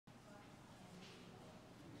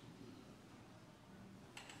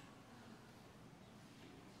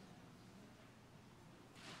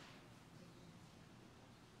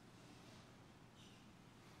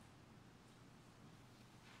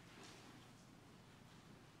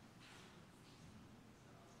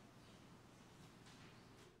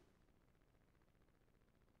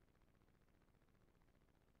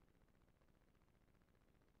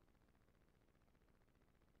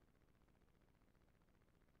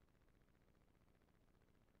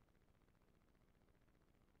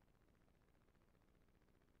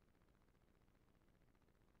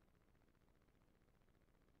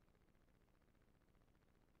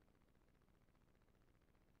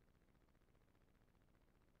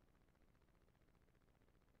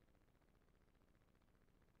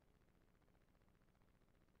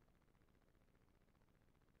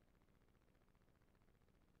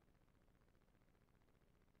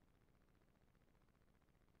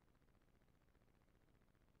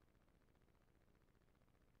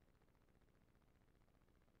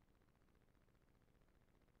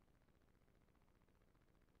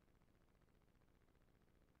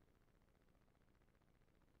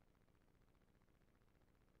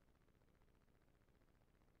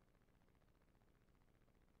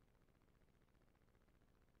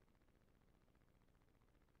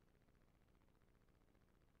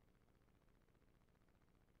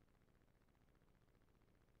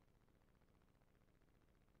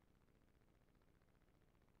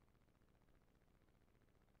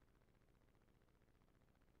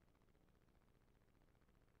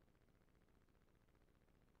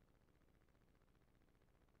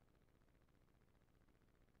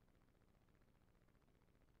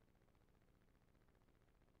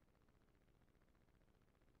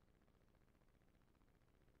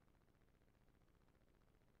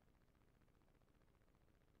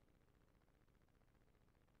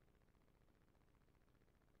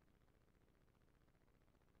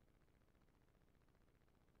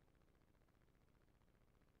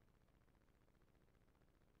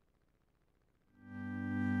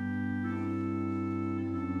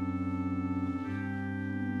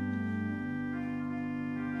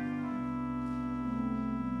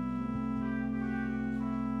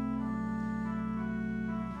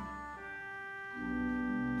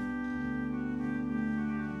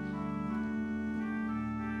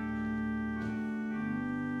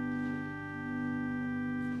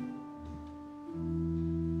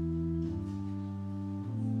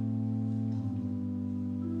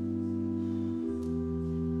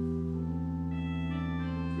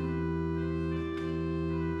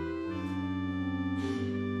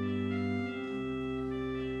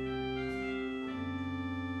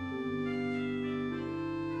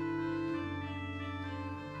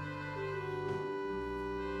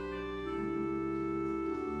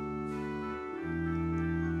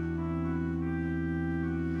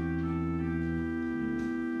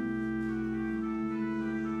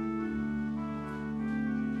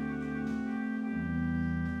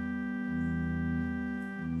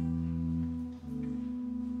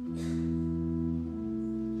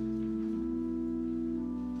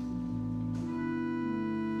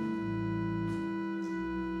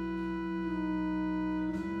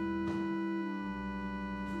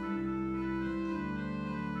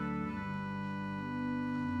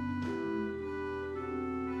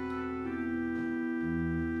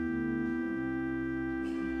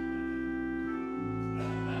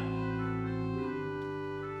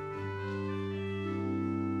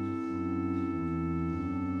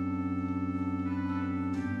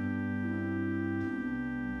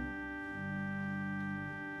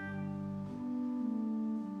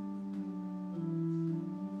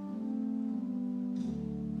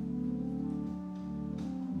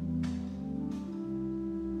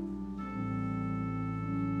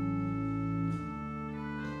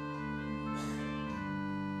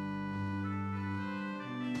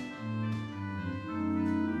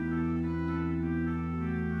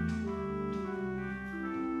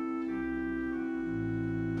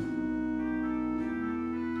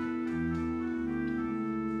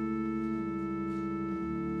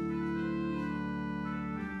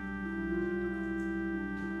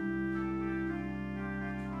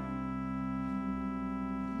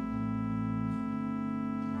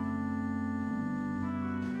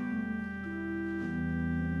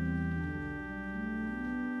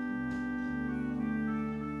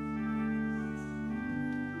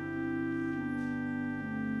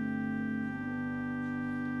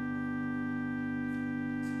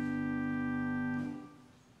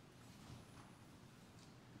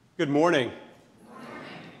Good morning.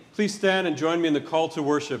 Please stand and join me in the call to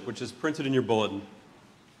worship, which is printed in your bulletin.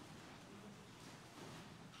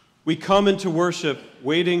 We come into worship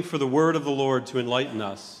waiting for the word of the Lord to enlighten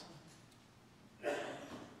us.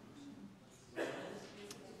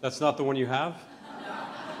 That's not the one you have?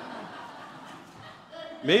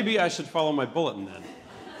 Maybe I should follow my bulletin then.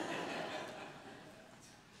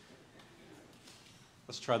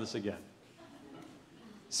 Let's try this again.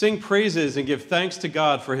 Sing praises and give thanks to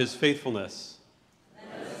God for his faithfulness.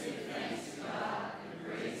 Let us give thanks to God and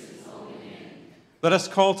praise his holy name. Let us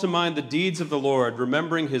call to mind the deeds of the Lord,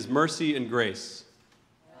 remembering his mercy and grace.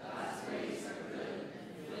 God's ways are good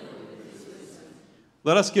and filled with his wisdom.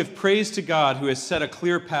 Let us give praise to God who has set a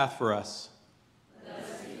clear path for us. Let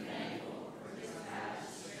us be thankful for his path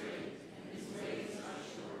is straight and his ways are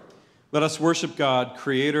sure. Let us worship God,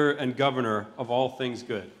 creator and governor of all things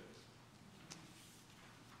good.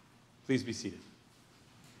 Please be seated.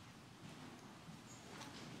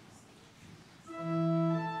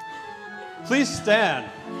 Please stand.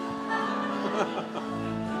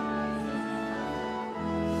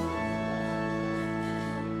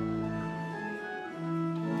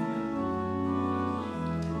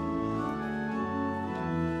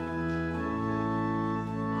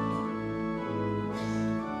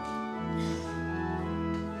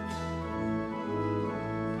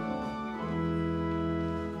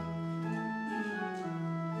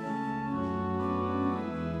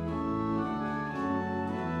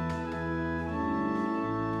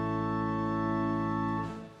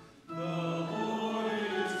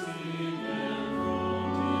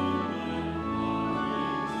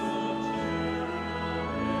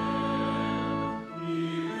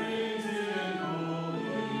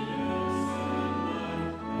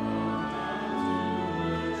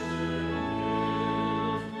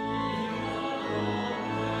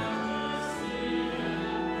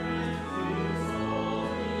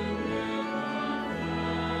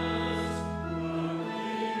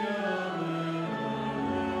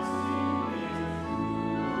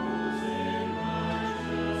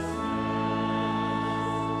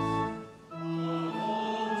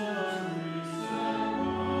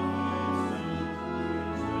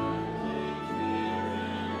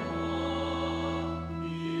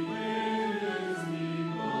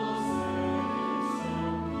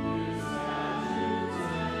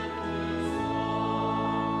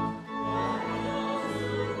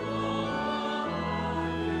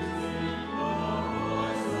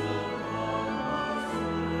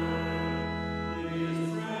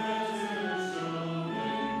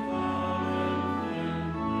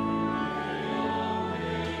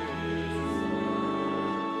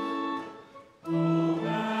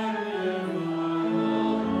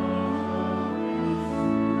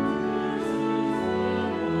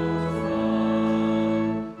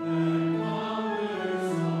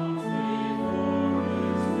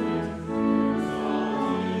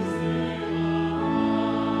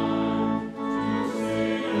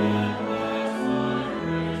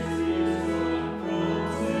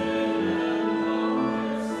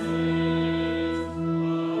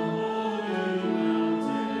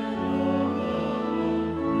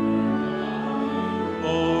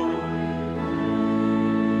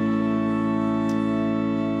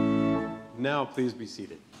 Now, please be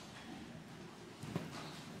seated.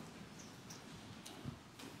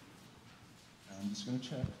 I'm just going to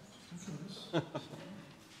check. I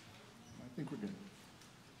think we're good.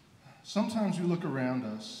 Sometimes we look around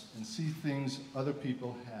us and see things other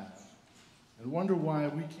people have and wonder why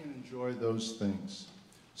we can't enjoy those things.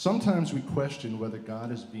 Sometimes we question whether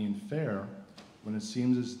God is being fair when it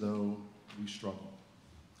seems as though we struggle.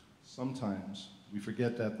 Sometimes we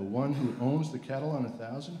forget that the one who owns the cattle on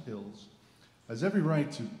 1,000 hills has every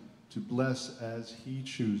right to bless as he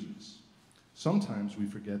chooses. Sometimes we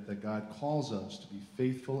forget that God calls us to be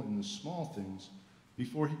faithful in the small things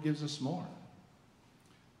before he gives us more.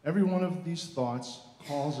 Every one of these thoughts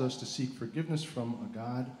calls us to seek forgiveness from a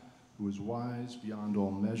God who is wise beyond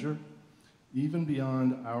all measure, even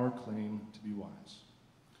beyond our claim to be wise.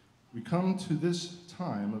 We come to this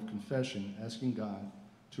time of confession asking God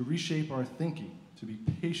to reshape our thinking, to be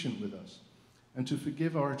patient with us, and to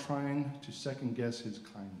forgive our trying to second-guess his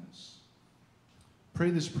kindness. Pray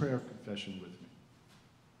this prayer of confession with me.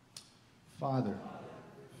 Father,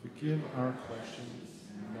 forgive our questions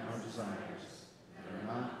and our desires that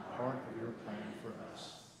are not part of your plan for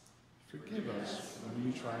us. Forgive us when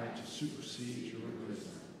we try to supersede your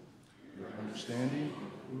wisdom, your understanding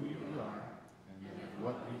of who you are and of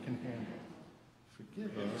what we can handle.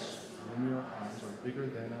 Forgive us when your eyes are bigger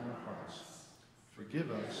than our hearts.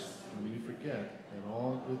 Forgive us when we forget that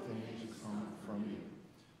all good things come from you.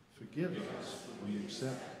 Forgive us when we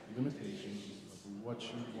accept limitations of what you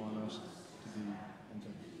want us to be and to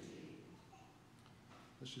be.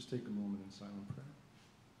 Let's just take a moment in silent prayer.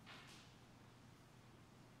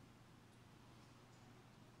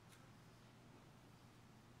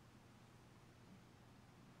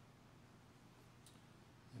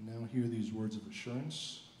 And now hear these words of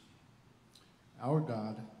assurance. Our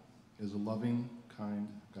God is a loving, kind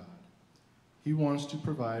God. He wants to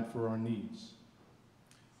provide for our needs.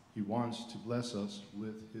 He wants to bless us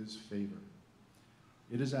with his favor.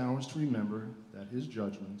 It is ours to remember that his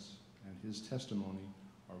judgments and his testimony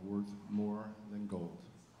are worth more than gold.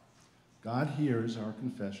 God hears our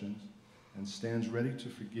confessions and stands ready to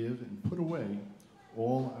forgive and put away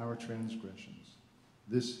all our transgressions.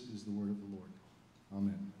 This is the word of the Lord.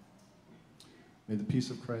 Amen. May the peace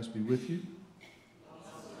of Christ be with you.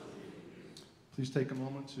 Please take a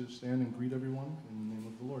moment to stand and greet everyone in the name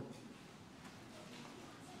of the Lord.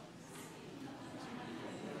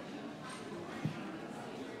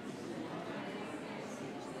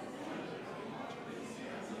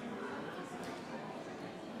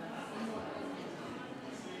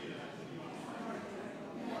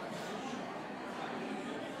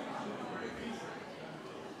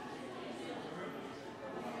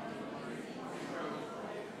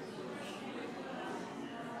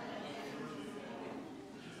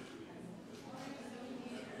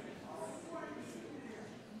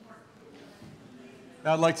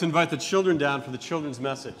 Now I'd like to invite the children down for the children's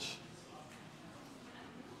message.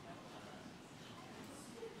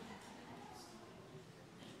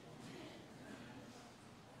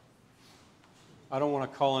 I don't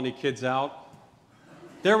want to call any kids out.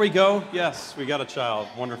 There we go. Yes, we got a child.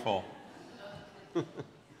 Wonderful.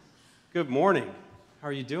 Good morning. How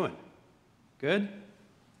are you doing? Good?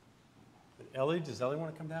 And Ellie, does Ellie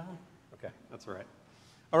want to come down? Okay, that's all right.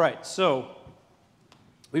 All right, so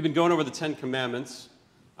we've been going over the Ten Commandments.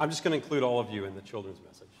 I'm just going to include all of you in the children's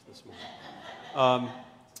message this morning.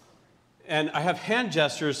 And I have hand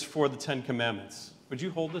gestures for the Ten Commandments. Would you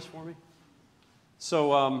hold this for me?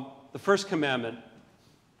 So the first commandment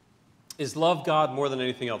is love God more than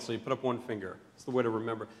anything else. So you put up one finger. It's the way to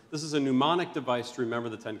remember. This is a mnemonic device to remember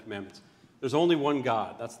the Ten Commandments. There's only one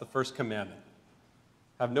God. That's the first commandment.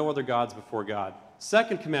 Have no other gods before God.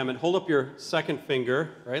 Second commandment, hold up your second finger,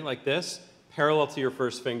 right, like this, parallel to your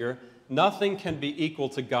first finger. Nothing can be equal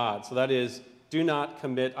to God. So that is, do not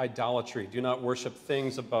commit idolatry. Do not worship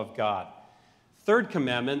things above God. Third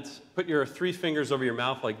commandment, put your three fingers over your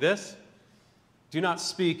mouth like this. Do not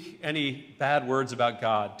speak any bad words about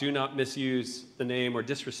God. Do not misuse the name or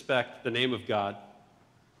disrespect the name of God.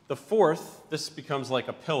 The fourth, this becomes like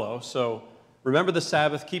a pillow. So remember the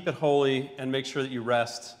Sabbath, keep it holy, and make sure that you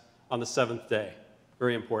rest on the seventh day.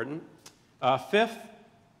 Very important. Fifth,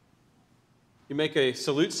 you make a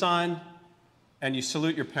salute sign, and you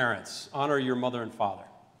salute your parents. Honor your mother and father.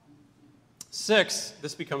 Six,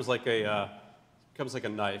 this becomes like a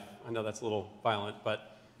knife. I know that's a little violent,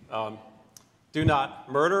 but do not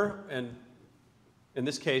murder, and in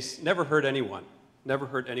this case, never hurt anyone. Never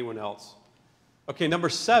hurt anyone else. Okay, number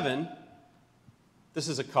 7, this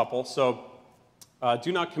is a couple, so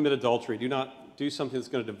do not commit adultery. Do not do something that's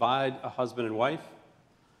going to divide a husband and wife.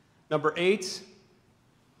 Number 8,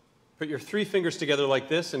 put your three fingers together like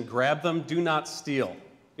this and grab them. Do not steal.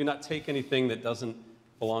 Do not take anything that doesn't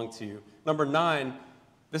belong to you. Number 9,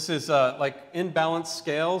 this is like imbalanced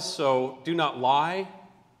scales, so do not lie.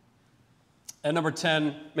 And number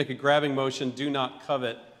 10, make a grabbing motion. Do not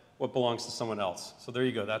covet what belongs to someone else. So there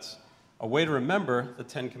you go. That's a way to remember the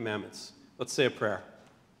 10 Commandments. Let's say a prayer.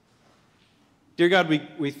 Dear God,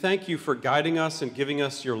 we thank you for guiding us and giving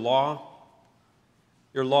us your law.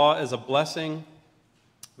 Your law is a blessing.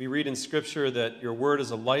 We read in Scripture that your word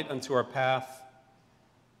is a light unto our path,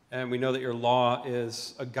 and we know that your law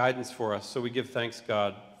is a guidance for us. So we give thanks,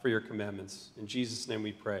 God, for your commandments. In Jesus' name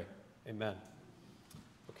we pray. Amen.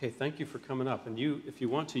 Okay, thank you for coming up. And you, if you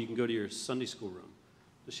want to, you can go to your Sunday school room.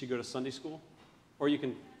 Does she go to Sunday school? Or you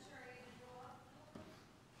can...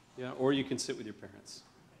 Yeah, or you can sit with your parents.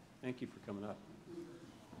 Thank you for coming up.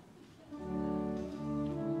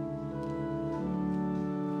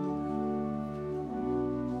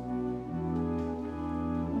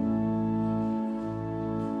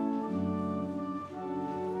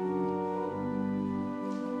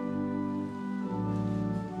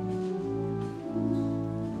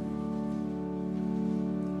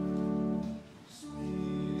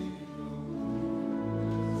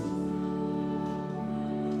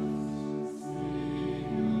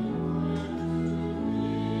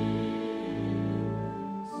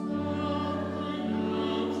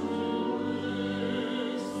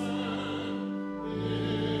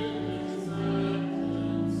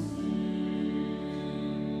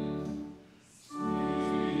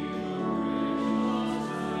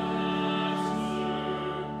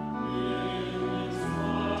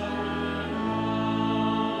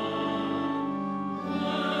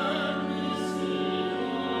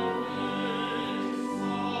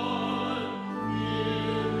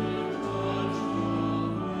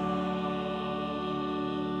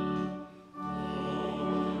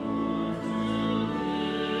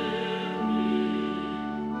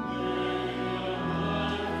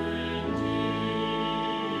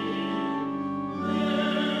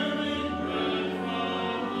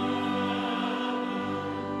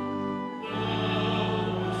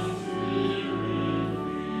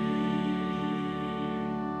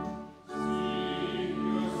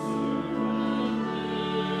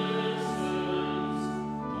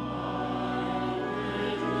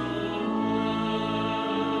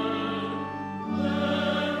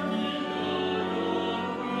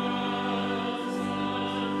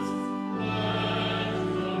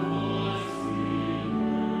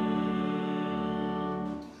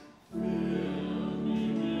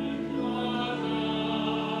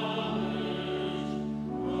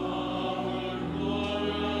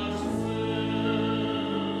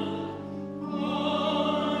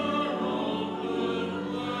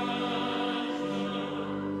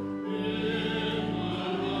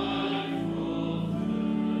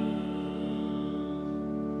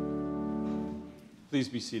 Please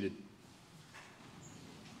be seated.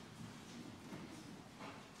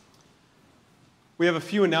 We have a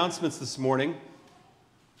few announcements this morning.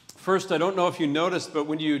 First, I don't know if you noticed, but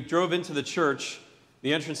when you drove into the church,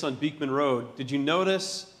 the entrance on Beekman Road, did you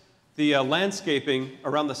notice the landscaping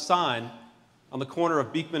around the sign on the corner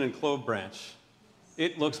of Beekman and Clove Branch?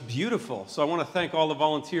 It looks beautiful. So I want to thank all the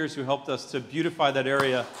volunteers who helped us to beautify that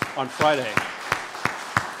area on Friday.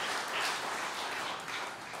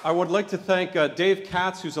 I would like to thank Dave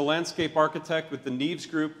Katz, who's a landscape architect with the Neves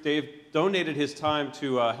Group. Dave donated his time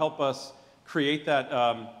to help us create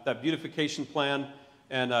that beautification plan,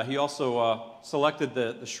 and he also selected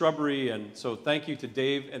the shrubbery, and so thank you to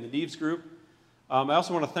Dave and the Neves Group. I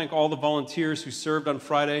also want to thank all the volunteers who served on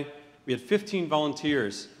Friday. We had 15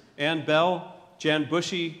 volunteers: Ann Bell, Jan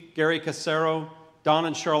Bushy, Gary Casero, Don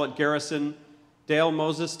and Charlotte Garrison, Dale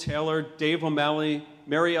Moses Taylor, Dave O'Malley,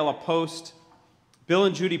 Mary Ella Post, Bill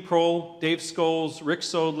and Judy Prohl, Dave Scholes, Rick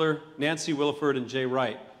Sodler, Nancy Williford, and Jay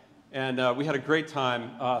Wright. And we had a great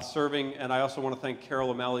time serving, and I also want to thank Carol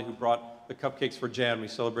O'Malley, who brought the cupcakes for Jan. We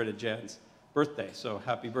celebrated Jan's birthday, so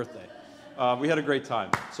happy birthday. We had a great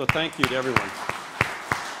time, so thank you to everyone.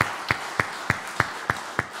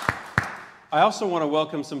 I also want to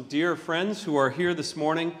welcome some dear friends who are here this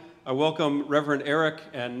morning. I welcome Reverend Eric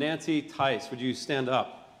and Nancy Tice. Would you stand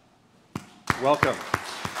up? Welcome.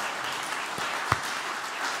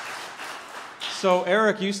 So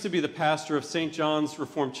Eric used to be the pastor of St. John's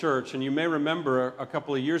Reformed Church, and you may remember a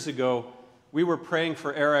couple of years ago, we were praying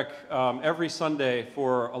for Eric every Sunday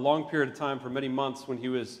for a long period of time, for many months, when he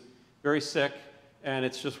was very sick, and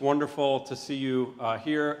it's just wonderful to see you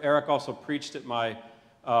here. Eric also preached at my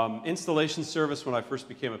installation service when I first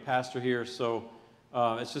became a pastor here, so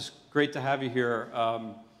it's just great to have you here.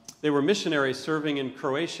 They were missionaries serving in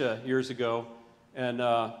Croatia years ago, and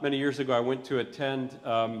many years ago I went to attend.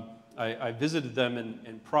 I visited them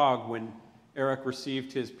in Prague when Eric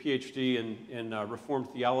received his PhD in Reformed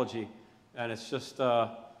theology, and it's just,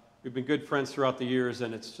 we've been good friends throughout the years,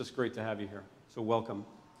 and it's just great to have you here, so welcome.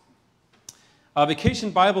 Vacation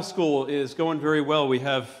Bible School is going very well. We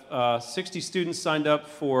have 60 students signed up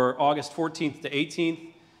for August 14th to 18th.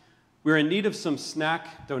 We're in need of some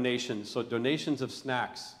snack donations, so donations of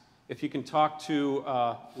snacks. If you can talk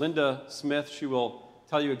to Linda Smith, she will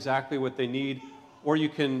tell you exactly what they need. Or you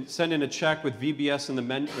can send in a check with VBS in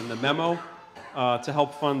the memo to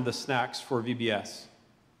help fund the snacks for VBS.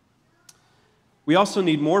 We also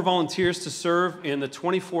need more volunteers to serve in the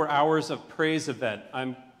 24 Hours of Praise event.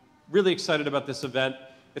 I'm really excited about this event.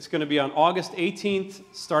 It's going to be on August 18th,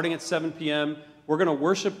 starting at 7 p.m. We're going to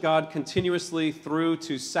worship God continuously through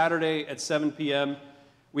to Saturday at 7 p.m.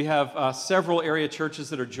 We have several area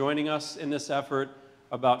churches that are joining us in this effort.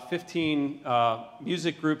 About 15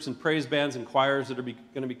 music groups and praise bands and choirs that are going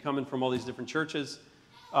to be coming from all these different churches.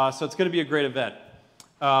 So it's going to be a great event.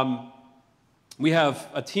 We have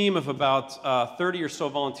a team of about 30 or so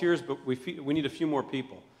volunteers, but we need a few more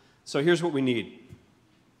people. So here's what we need.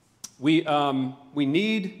 We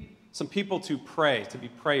need some people to pray, to be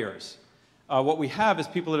prayers. What we have is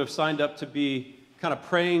people that have signed up to be kind of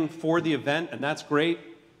praying for the event, and that's great.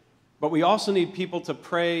 But we also need people to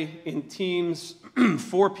pray in teams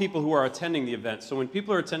for people who are attending the event. So when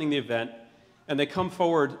people are attending the event and they come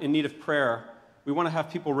forward in need of prayer, we want to have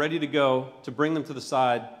people ready to go to bring them to the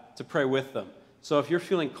side to pray with them. So if you're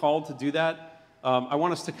feeling called to do that, I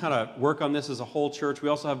want us to kind of work on this as a whole church. We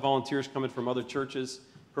also have volunteers coming from other churches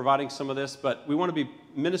providing some of this, but we want to be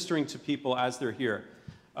ministering to people as they're here.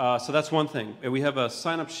 So that's one thing. And we have a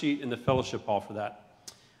sign-up sheet in the fellowship hall for that.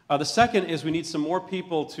 The second is we need some more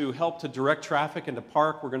people to help to direct traffic and to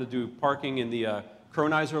park. We're going to do parking in the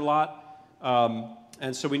Cronizer lot.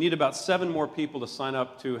 And so we need about 7 more people to sign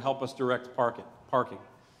up to help us direct parking.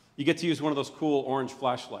 You get to use one of those cool orange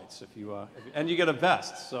flashlights and you get a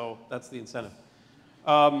vest, so that's the incentive.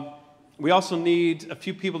 We also need a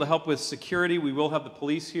few people to help with security. We will have the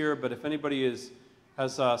police here, but if anybody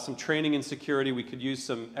has some training in security, we could use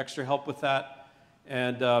some extra help with that.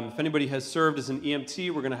 And if anybody has served as an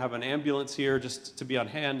EMT, we're going to have an ambulance here just to be on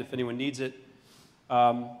hand if anyone needs it.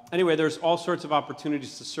 Anyway, there's all sorts of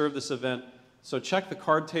opportunities to serve this event. So check the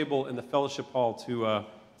card table in the fellowship hall to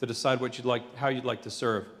decide how you'd like to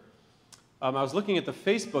serve. I was looking at the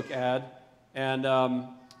Facebook ad, and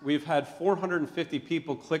we've had 450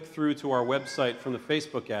 people click through to our website from the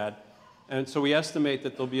Facebook ad. And so we estimate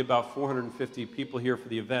that there'll be about 450 people here for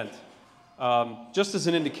the event. Just as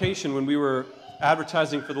an indication, when we were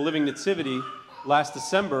advertising for the Living Nativity last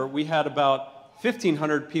December, we had about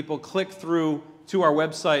 1,500 people click through to our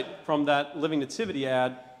website from that Living Nativity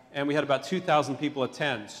ad, and we had about 2,000 people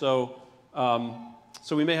attend. So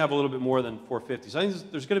So we may have a little bit more than 450. So I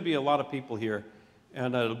think there's going to be a lot of people here,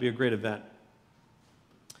 and it'll be a great event.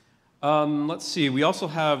 Let's see. We also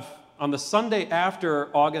have on the Sunday after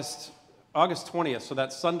August 20th, so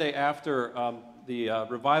that Sunday after the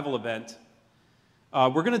revival event,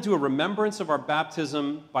 we're going to do a remembrance of our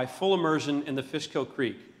baptism by full immersion in the Fishkill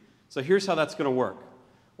Creek. So here's how that's going to work.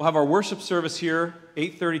 We'll have our worship service here,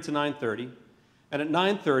 8:30 to 9:30. And at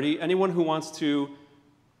 9:30, anyone who wants to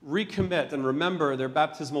recommit and remember their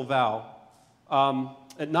baptismal vow,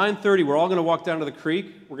 at 9:30, we're all going to walk down to the creek.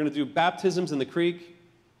 We're going to do baptisms in the creek.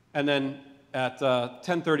 And then at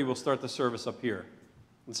 10:30, we'll start the service up here.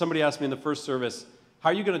 And somebody asked me in the first service, how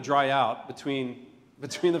are you going to dry out between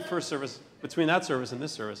the first service, between that service and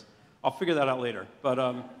this service? I'll figure that out later. But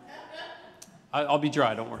I'll be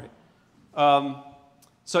dry, don't worry.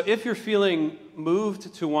 So if you're feeling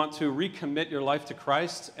moved to want to recommit your life to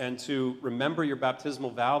Christ and to remember your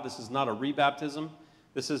baptismal vow, this is not a rebaptism,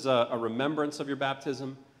 this is a remembrance of your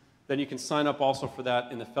baptism, then you can sign up also for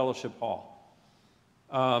that in the fellowship hall.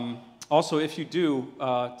 Also, if you do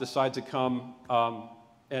decide to come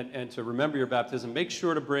and to remember your baptism, make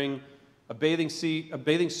sure to bring a bathing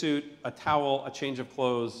suit, a towel, a change of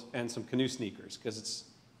clothes, and some canoe sneakers, because it's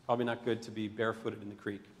probably not good to be barefooted in the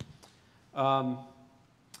creek.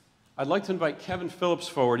 I'd like to invite Kevin Phillips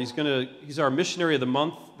forward. He's our missionary of the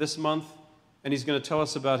month this month, and he's going to tell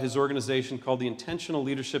us about his organization called the Intentional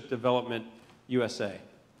Leadership Development USA.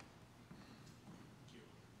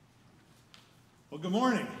 Well, good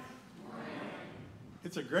morning. Good morning.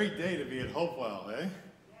 It's a great day to be at Hopewell, eh? Yes.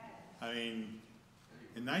 I mean,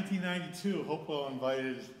 in 1992, Hopewell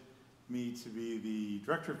invited me to be the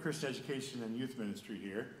Director of Christian Education and Youth Ministry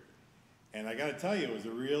here. And I got to tell you, it was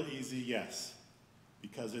a real easy yes.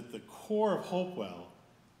 Because at the core of Hopewell,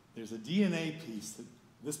 there's a DNA piece that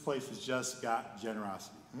this place has just got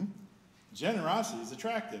generosity. Generosity is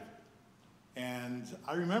attractive. And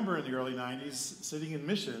I remember in the early 90s sitting in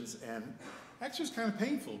missions, and actually it was kind of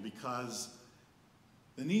painful because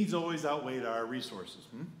the needs always outweighed our resources.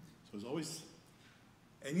 So it was always,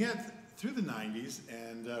 and yet through the 90s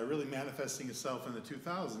and really manifesting itself in the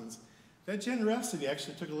 2000s, that generosity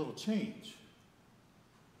actually took a little change.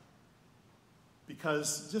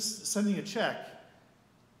 Because just sending a check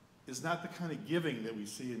is not the kind of giving that we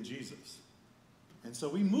see in Jesus. And so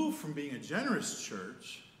we moved from being a generous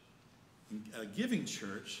church, a giving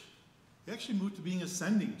church, we actually moved to being a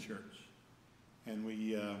sending church. And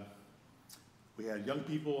we had young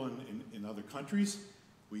people in other countries.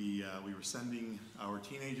 We were sending our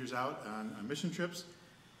teenagers out on mission trips.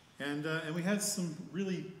 And we had some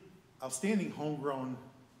really outstanding homegrown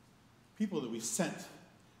people that we sent.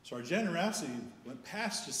 So our generosity went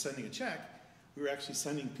past just sending a check. We were actually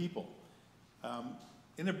sending people.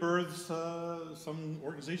 And it birthed some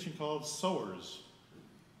organization called Sowers.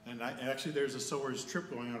 And actually there's a Sowers trip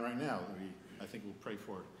going on right now that I think we'll pray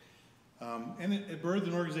for. And it birthed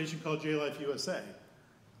an organization called J-Life USA,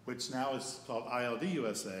 which now is called ILD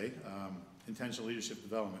USA, Intentional Leadership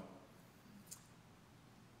Development.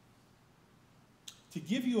 To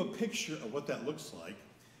give you a picture of what that looks like,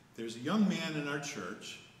 there's a young man in our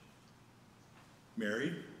church,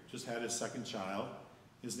 married, just had his second child.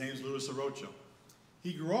 His name's Luis Arocho.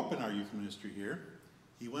 He grew up in our youth ministry here.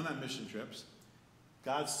 He went on mission trips.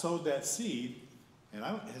 God sowed that seed, and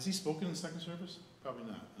has he spoken in the second service? Probably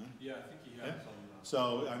not. Huh? Yeah, I think he has. Yeah?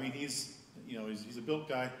 So, I mean, he's a built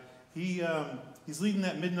guy. He's leading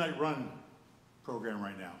that Midnight Run program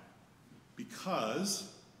right now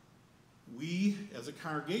because we, as a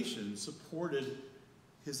congregation, supported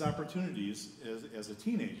his opportunities as a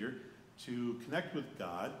teenager to connect with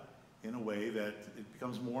God in a way that it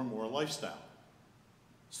becomes more and more a lifestyle.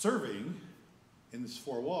 Serving in these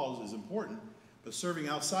four walls is important, but serving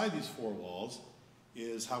outside these four walls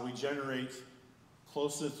is how we generate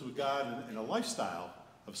closeness with God and a lifestyle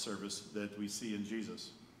of service that we see in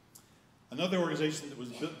Jesus. Another organization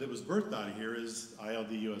that was birthed out of here is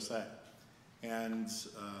ILD USA. And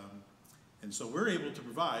so we're able to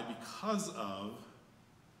provide, because of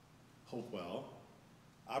Hopewell,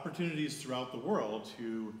 opportunities throughout the world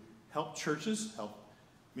to help churches, help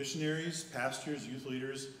missionaries, pastors, youth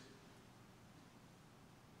leaders,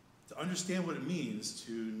 to understand what it means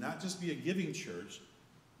to not just be a giving church,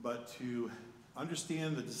 but to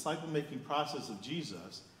understand the disciple-making process of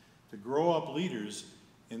Jesus, to grow up leaders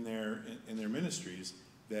in their ministries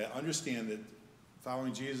that understand that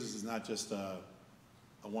following Jesus is not just a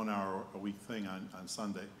 1 hour a week thing on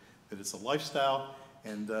Sunday, that it's a lifestyle,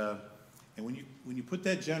 and when you put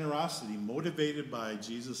that generosity motivated by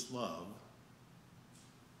Jesus' love,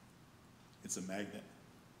 it's a magnet.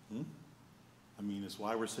 I mean, it's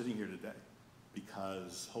why we're sitting here today.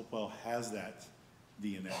 because Hopewell has that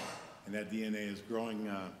DNA, and that DNA is growing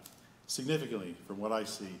significantly from what I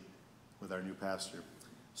see with our new pastor.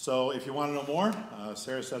 So if you want to know more,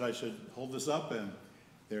 Sarah said I should hold this up, and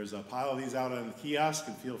there's a pile of these out on the kiosk,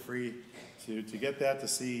 and feel free to get that to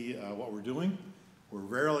see what we're doing. We're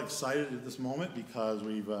very excited at this moment because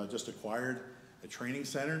we've just acquired a training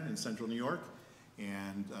center in Central New York,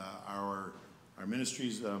 and our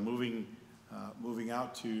ministry's moving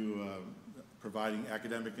out to providing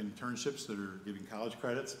academic internships that are giving college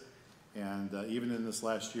credits. And even in this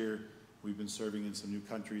last year, we've been serving in some new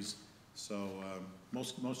countries. So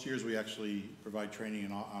most years we actually provide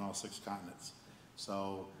training on all 6 continents.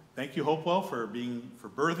 So thank you, Hopewell, for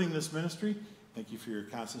birthing this ministry. Thank you for your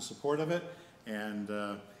constant support of it. And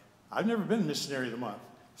I've never been Missionary of the Month,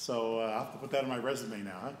 so I'll have to put that on my resume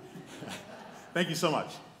now. Huh? Thank you so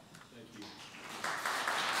much. Thank you.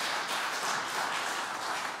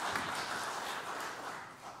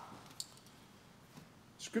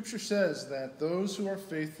 Scripture says that those who are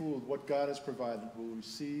faithful with what God has provided will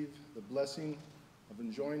receive the blessing of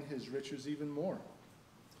enjoying his riches even more.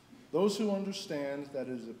 Those who understand that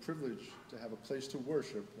it is a privilege to have a place to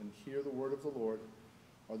worship and hear the word of the Lord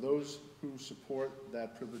are those who support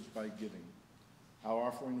that privilege by giving. Our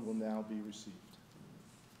offering will now be received.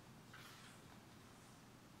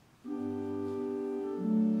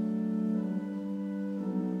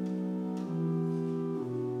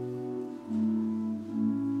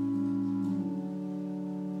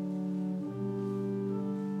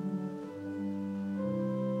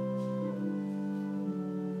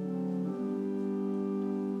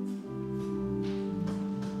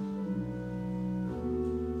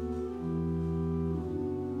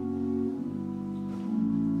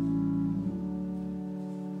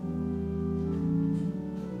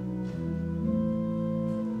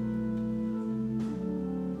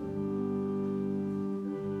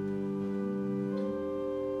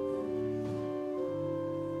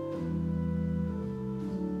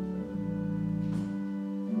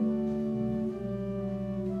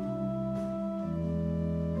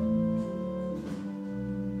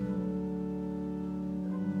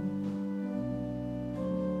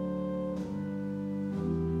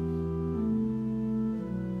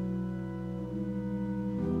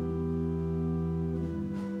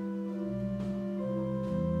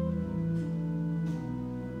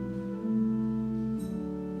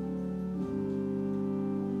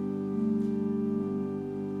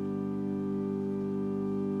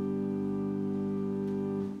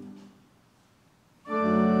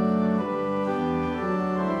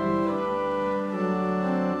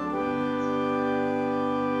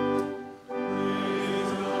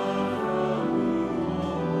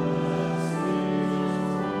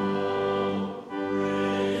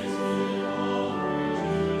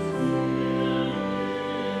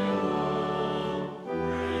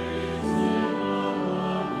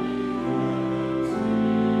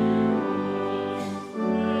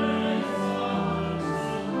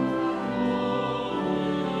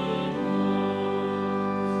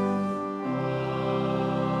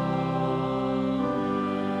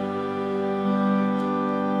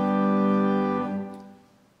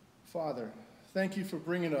 Father, thank you for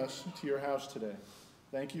bringing us to your house today.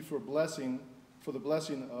 Thank you for the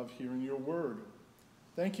blessing of hearing your word.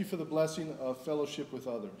 Thank you for the blessing of fellowship with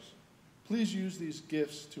others. Please use these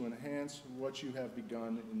gifts to enhance what you have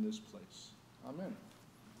begun in this place. Amen.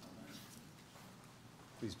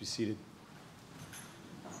 Please be seated.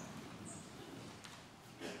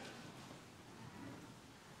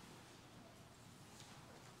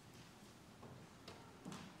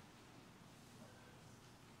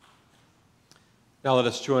 Now let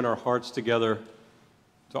us join our hearts together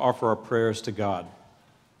to offer our prayers to God.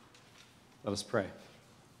 Let us pray.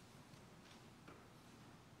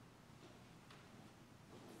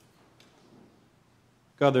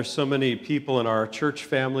 God, there's so many people in our church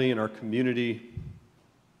family, in our community,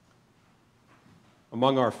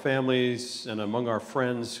 among our families and among our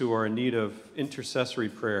friends who are in need of intercessory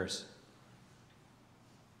prayers.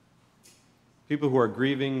 People who are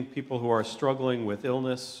grieving, people who are struggling with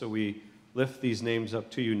illness, so we lift these names up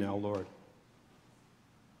to you now, Lord.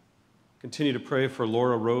 Continue to pray for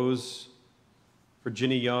Laura Rose, for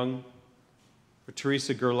Ginny Young, for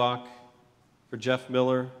Teresa Gerlach, for Jeff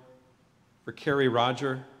Miller, for Carrie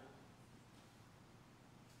Roger.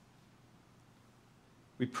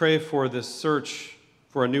 We pray for this search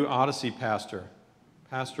for a new Odyssey pastor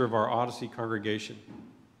of our Odyssey congregation.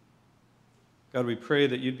 God, we pray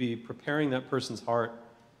that you'd be preparing that person's heart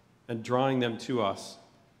and drawing them to us.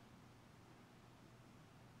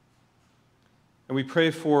 And we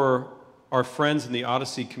pray for our friends in the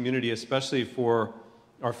Odyssey community, especially for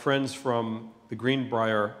our friends from the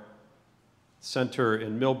Greenbrier Center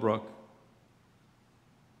in Millbrook.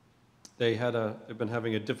 They've been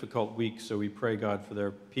having a difficult week, so we pray, God, for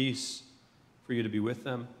their peace, for you to be with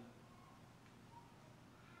them.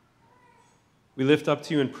 We lift up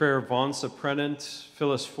to you in prayer Vaughn Suprenant,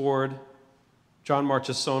 Phyllis Ford, John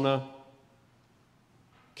Marchesona,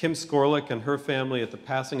 Kim Skorlick and her family at the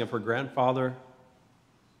passing of her grandfather,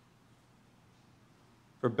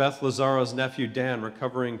 for Beth Lazaro's nephew Dan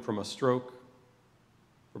recovering from a stroke,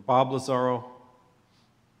 for Bob Lazaro.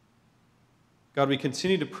 God, we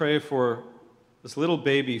continue to pray for this little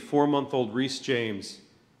baby, 4-month-old Reese James,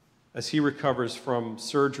 as he recovers from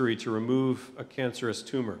surgery to remove a cancerous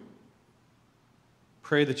tumor.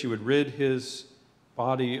 Pray that you would rid his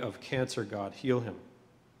body of cancer, God. Heal him.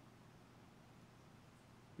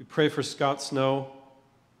 We pray for Scott Snow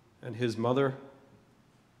and his mother.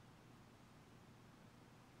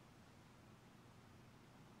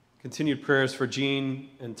 Continued prayers for Jean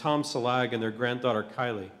and Tom Salag and their granddaughter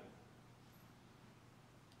Kylie.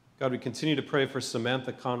 God, we continue to pray for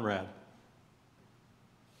Samantha Conrad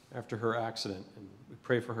after her accident, and we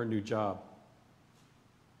pray for her new job.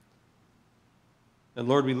 And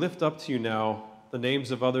Lord, we lift up to you now the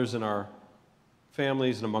names of others in our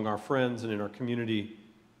families and among our friends and in our community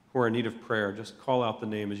who are in need of prayer. Just call out the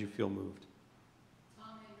name as you feel moved.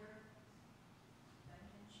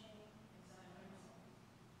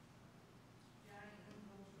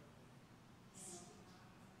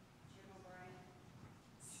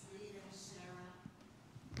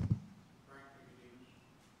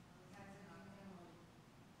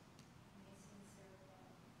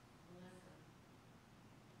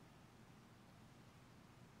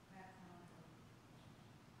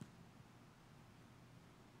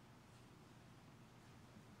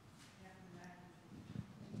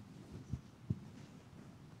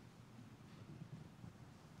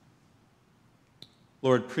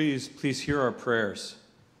 Lord, please hear our prayers.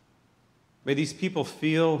 May these people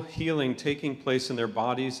feel healing taking place in their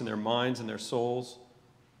bodies, in their minds, and their souls.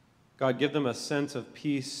 God, give them a sense of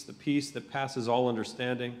peace, the peace that passes all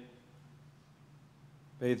understanding.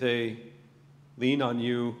 May they lean on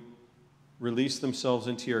you, release themselves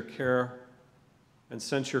into your care, and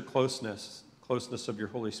sense your closeness of your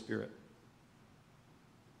Holy Spirit.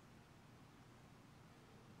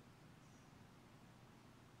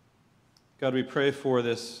 God, we pray for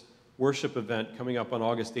this worship event coming up on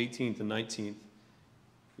August 18th and 19th.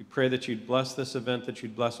 We pray that you'd bless this event, that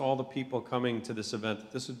you'd bless all the people coming to this event,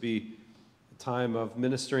 that this would be a time of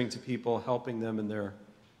ministering to people, helping them in their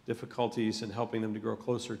difficulties and helping them to grow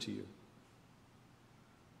closer to you.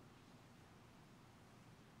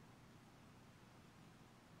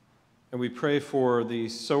 And we pray for the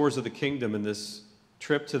sowers of the kingdom in this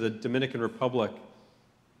trip to the Dominican Republic.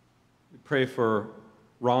 We pray for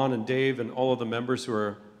Ron and Dave and all of the members who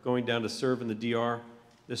are going down to serve in the DR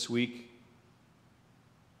this week.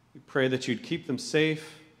 We pray that you'd keep them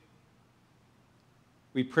safe.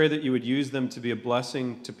 We pray that you would use them to be a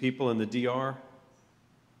blessing to people in the DR.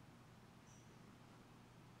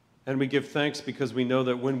 And we give thanks because we know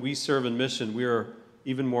that when we serve in mission, we are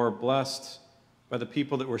even more blessed by the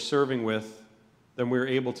people that we're serving with than we're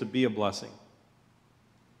able to be a blessing.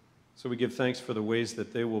 So we give thanks for the ways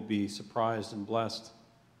that they will be surprised and blessed.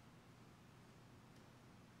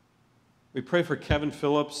 We pray for Kevin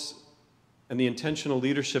Phillips and the intentional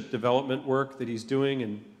leadership development work that he's doing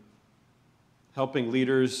in helping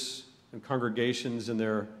leaders and congregations in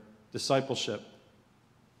their discipleship.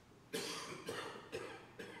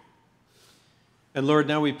 And Lord,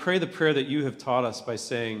 now we pray the prayer that you have taught us by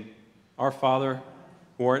saying, Our Father,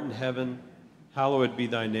 who art in heaven, hallowed be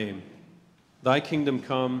thy name. Thy kingdom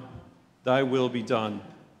come, thy will be done,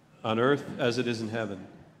 on earth as it is in heaven.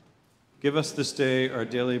 Give us this day our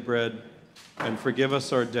daily bread, and forgive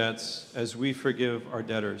us our debts as we forgive our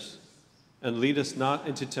debtors. And lead us not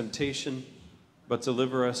into temptation, but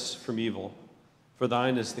deliver us from evil. For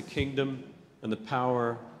thine is the kingdom and the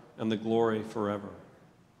power and the glory forever.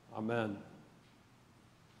 Amen.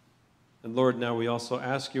 And Lord, now we also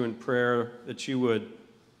ask you in prayer that you would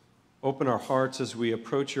open our hearts as we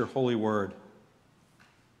approach your holy word.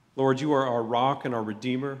 Lord, you are our rock and our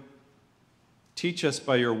redeemer. Teach us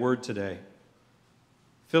by your word today.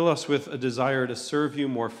 Fill us with a desire to serve you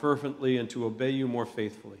more fervently and to obey you more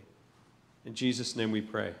faithfully. In Jesus' name we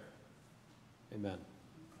pray. Amen.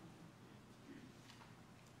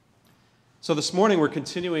 So this morning we're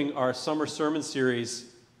continuing our summer sermon series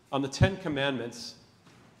on the Ten Commandments.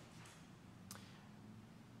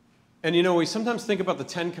 And you know, we sometimes think about the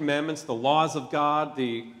Ten Commandments, the laws of God,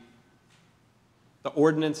 the the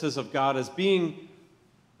ordinances of God as being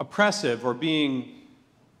oppressive or being,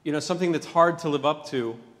 something that's hard to live up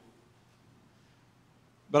to.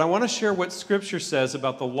 But I want to share what Scripture says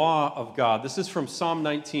about the law of God. This is from Psalm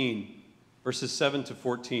 19, verses 7 to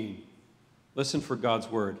 14. Listen for God's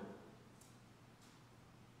word.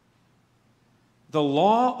 The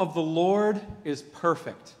law of the Lord is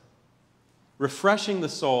perfect, refreshing the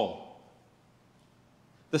soul.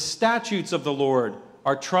 The statutes of the Lord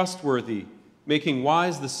are trustworthy, making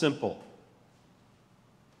wise the simple.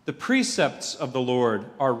 The precepts of the Lord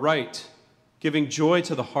are right, giving joy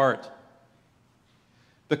to the heart.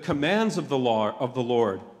 The commands of the law of the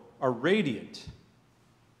Lord are radiant,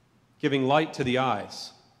 giving light to the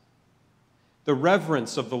eyes. The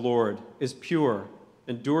reverence of the Lord is pure,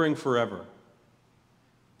 enduring forever.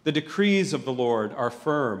 The decrees of the Lord are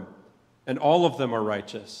firm, and all of them are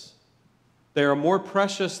righteous. They are more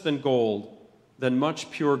precious than gold, than much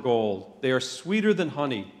pure gold. They are sweeter than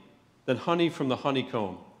honey from the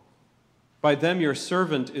honeycomb. By them your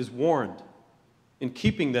servant is warned. In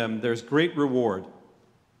keeping them there's great reward.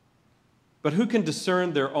 But who can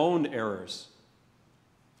discern their own errors?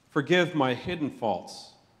 Forgive my hidden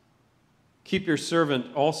faults. Keep your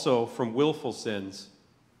servant also from willful sins.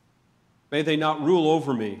 May they not rule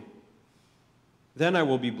over me. Then I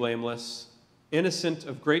will be blameless, innocent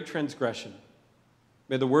of great transgression.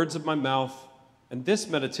 May the words of my mouth and this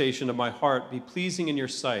meditation of my heart be pleasing in your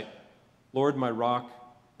sight, Lord, my rock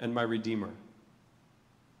and my redeemer.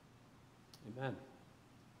 Amen.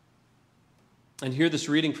 And hear this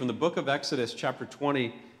reading from the book of Exodus, chapter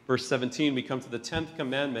 20, verse 17. We come to the 10th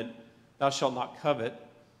commandment, thou shalt not covet.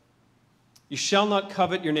 You shall not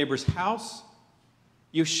covet your neighbor's house.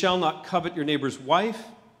 You shall not covet your neighbor's wife,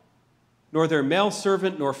 nor their male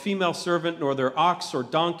servant, nor female servant, nor their ox or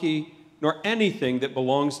donkey, nor anything that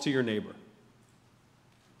belongs to your neighbor.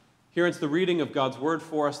 Here ends the reading of God's word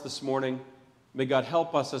for us this morning. May God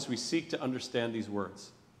help us as we seek to understand these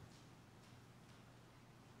words.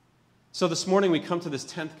 So this morning we come to this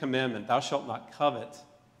 10th commandment, thou shalt not covet.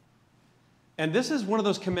 And this is one of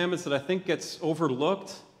those commandments that I think gets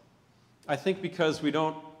overlooked. I think because we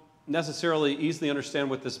don't necessarily easily understand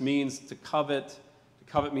what this means to covet.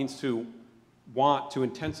 To covet means to want, to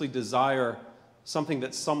intensely desire something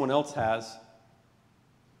that someone else has.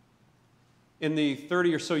 In the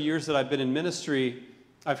 30 or so years that I've been in ministry,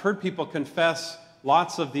 I've heard people confess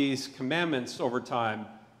lots of these commandments over time.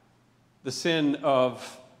 The sin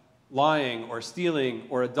of lying or stealing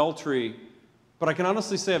or adultery. But I can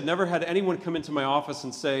honestly say I've never had anyone come into my office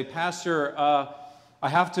and say, Pastor, I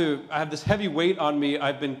have this heavy weight on me.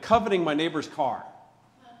 I've been coveting my neighbor's car.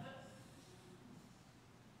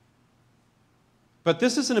 But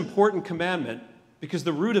this is an important commandment because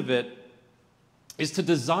the root of it is to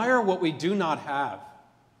desire what we do not have.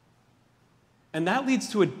 And that leads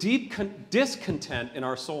to a deep discontent in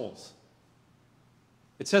our souls.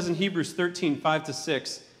 It says in Hebrews 13,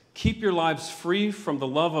 5-6, keep your lives free from the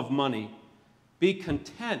love of money. Be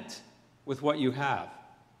content with what you have.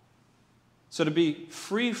 So to be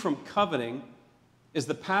free from coveting is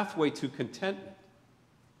the pathway to contentment.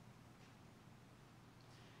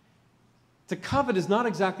 To covet is not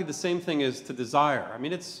exactly the same thing as to desire. I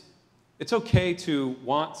mean, it's okay to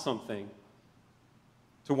want something,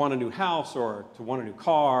 to want a new house or to want a new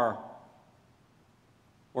car.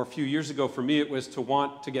 Or a few years ago for me, it was to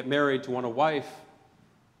want to get married, to want a wife.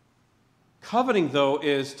 Coveting, though,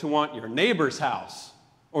 is to want your neighbor's house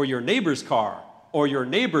or your neighbor's car or your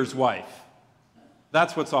neighbor's wife.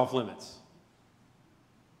 That's what's off limits.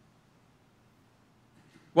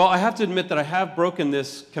 Well, I have to admit that I have broken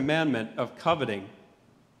this commandment of coveting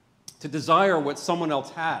to desire what someone else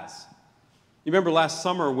has. You remember last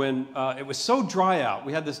summer when it was so dry out,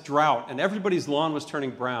 we had this drought, and everybody's lawn was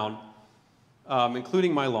turning brown,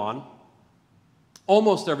 including my lawn.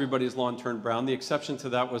 Almost everybody's lawn turned brown. The exception to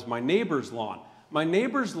that was my neighbor's lawn. My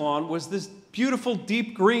neighbor's lawn was this beautiful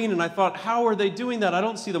deep green, and I thought, how are they doing that? I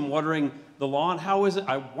don't see them watering the lawn. How is it?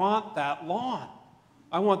 I want that lawn.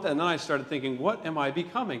 I want that. And then I started thinking, what am I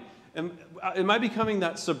becoming? Am I becoming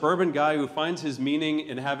that suburban guy who finds his meaning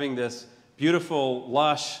in having this beautiful,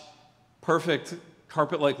 lush, perfect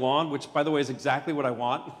carpet-like lawn, which, by the way, is exactly what I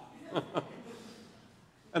want?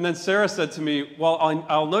 And then Sarah said to me, well,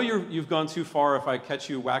 I'll know you've gone too far if I catch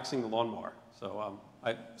you waxing the lawnmower. So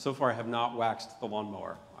so far I have not waxed the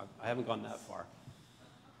lawnmower. I haven't gone that far.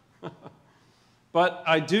 But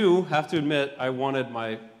I do have to admit I wanted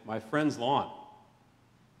my friend's lawn.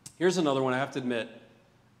 Here's another one I have to admit.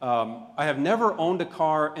 I have never owned a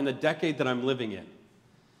car in the decade that I'm living in.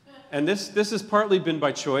 And this has partly been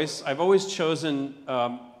by choice. I've always chosen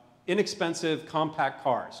inexpensive, compact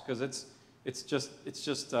cars because It's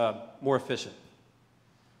just more efficient.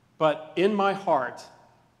 But in my heart,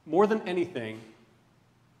 more than anything,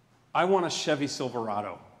 I want a Chevy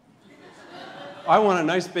Silverado. I want a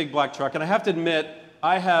nice big black truck. And I have to admit,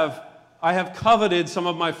 I have coveted some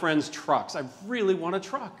of my friends' trucks. I really want a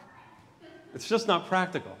truck. It's just not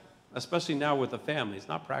practical, especially now with a family. It's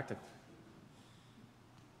not practical.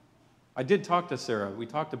 I did talk to Sarah. We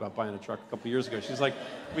talked about buying a truck a couple years ago. She's like,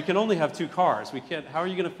 we can only have 2 cars. We can't. How are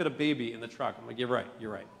you going to fit a baby in the truck? I'm like, you're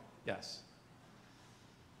right. Yes.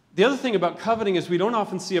 The other thing about coveting is we don't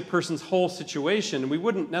often see a person's whole situation, and we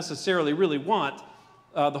wouldn't necessarily really want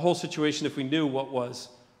the whole situation if we knew what was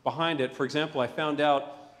behind it. For example, I found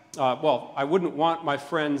out, I wouldn't want my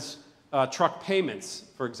friend's truck payments,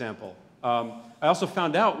 for example. I also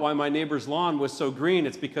found out why my neighbor's lawn was so green.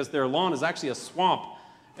 It's because their lawn is actually a swamp.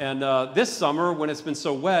 And this summer, when it's been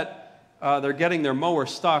so wet, they're getting their mower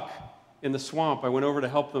stuck in the swamp. I went over to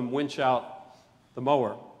help them winch out the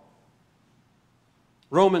mower.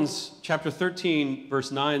 Romans chapter 13,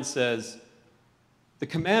 verse 9 says, the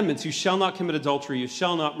commandments, you shall not commit adultery, you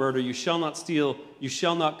shall not murder, you shall not steal, you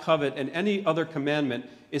shall not covet, and any other commandment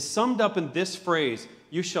is summed up in this phrase,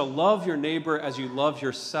 you shall love your neighbor as you love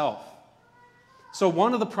yourself. So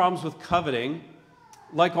one of the problems with coveting,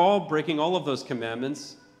 like breaking all of those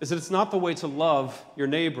commandments, is that it's not the way to love your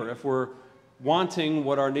neighbor. If we're wanting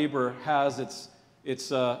what our neighbor has,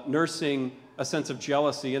 it's nursing a sense of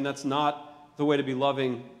jealousy, and that's not the way to be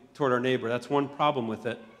loving toward our neighbor. That's one problem with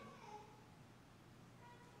it.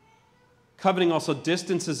 Coveting also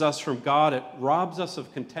distances us from God. It robs us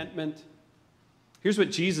of contentment. Here's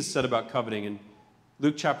what Jesus said about coveting. In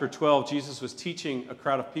Luke chapter 12, Jesus was teaching a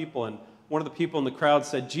crowd of people, and one of the people in the crowd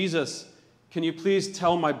said, Jesus, can you please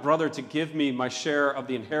tell my brother to give me my share of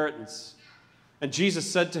the inheritance? And Jesus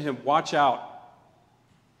said to him, watch out.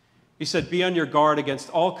 He said, be on your guard against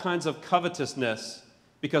all kinds of covetousness,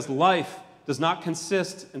 because life does not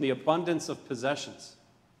consist in the abundance of possessions.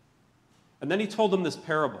 And then he told them this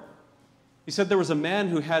parable. He said there was a man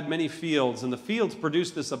who had many fields, and the fields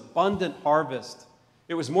produced this abundant harvest.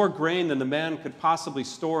 It was more grain than the man could possibly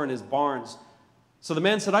store in his barns. So the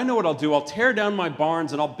man said, I know what I'll do. I'll tear down my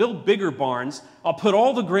barns, and I'll build bigger barns. I'll put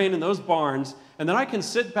all the grain in those barns, and then I can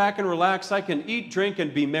sit back and relax. I can eat, drink,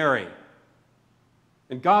 and be merry.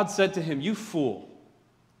 And God said to him, you fool,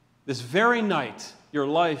 this very night your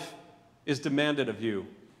life is demanded of you.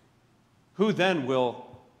 Who then will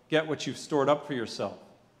get what you've stored up for yourself?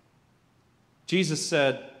 Jesus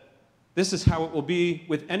said, this is how it will be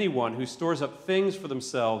with anyone who stores up things for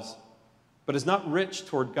themselves, but is not rich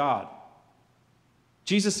toward God.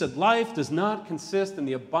 Jesus said, life does not consist in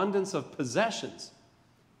the abundance of possessions.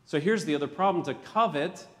 So here's the other problem. To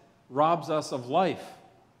covet robs us of life.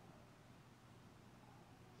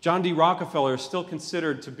 John D. Rockefeller is still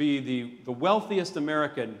considered to be the wealthiest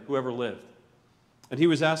American who ever lived. And he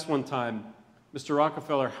was asked one time, Mr.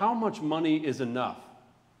 Rockefeller, how much money is enough?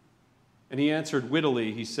 And he answered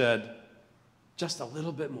wittily, he said, just a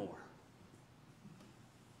little bit more.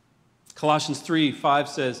 Colossians 3:5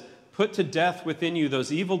 says, put to death within you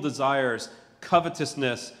those evil desires,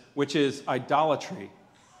 covetousness, which is idolatry.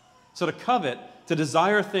 So to covet, to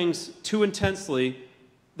desire things too intensely,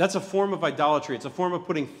 that's a form of idolatry. It's a form of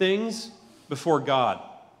putting things before God.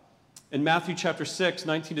 In Matthew chapter 6,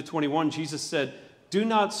 19 to 21, Jesus said, do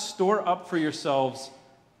not store up for yourselves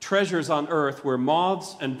treasures on earth where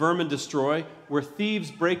moths and vermin destroy, where thieves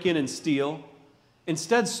break in and steal.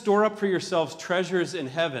 Instead, store up for yourselves treasures in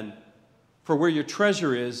heaven, for where your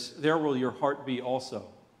treasure is, there will your heart be also.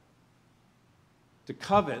 To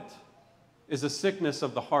covet is a sickness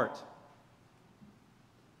of the heart.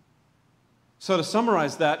 So to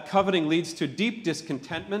summarize that, coveting leads to deep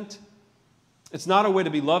discontentment. It's not a way to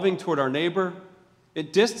be loving toward our neighbor.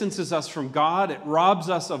 It distances us from God. It robs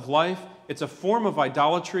us of life. It's a form of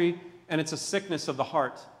idolatry, and it's a sickness of the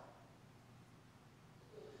heart.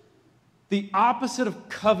 The opposite of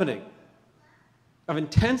coveting, of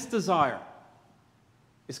intense desire,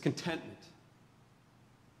 is contentment.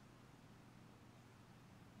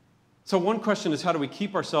 So one question is, how do we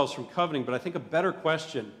keep ourselves from coveting? But I think a better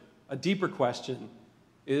question, a deeper question,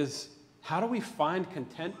 is how do we find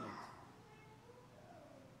contentment?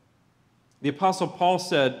 The Apostle Paul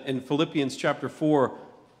said in Philippians chapter 4,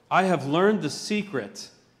 I have learned the secret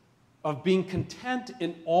of being content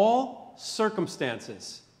in all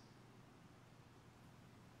circumstances.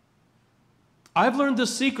 I've learned the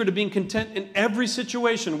secret of being content in every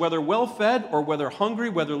situation, whether well-fed or whether hungry,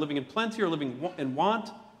 whether living in plenty or living in want.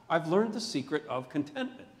 I've learned the secret of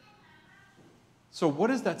contentment. So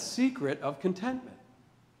what is that secret of contentment?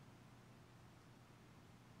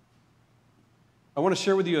 I want to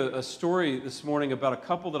share with you a story this morning about a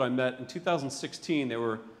couple that I met in 2016. They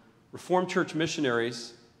were Reformed Church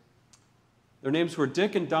missionaries. Their names were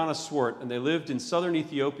Dick and Donna Swart, and they lived in southern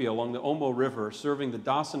Ethiopia along the Omo River, serving the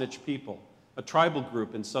Dasanich people, a tribal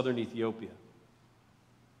group in southern Ethiopia.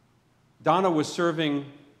 Donna was serving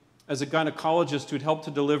as a gynecologist who'd helped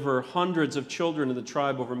to deliver hundreds of children in the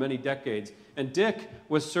tribe over many decades. And Dick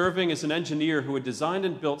was serving as an engineer who had designed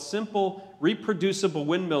and built simple, reproducible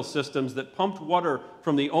windmill systems that pumped water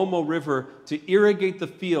from the Omo River to irrigate the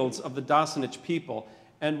fields of the Dasanich people.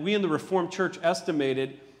 And we in the Reformed Church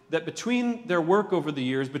estimated that between their work over the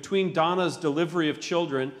years, between Donna's delivery of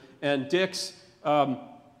children and Dick's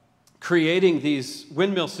creating these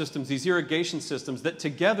windmill systems, these irrigation systems, that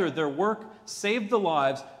together their work saved the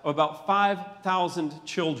lives of about 5,000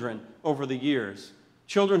 children over the years.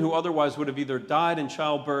 Children who otherwise would have either died in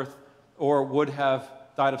childbirth or would have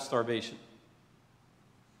died of starvation.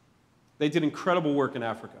 They did incredible work in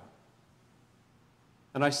Africa.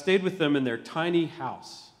 And I stayed with them in their tiny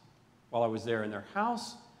house while I was there. And their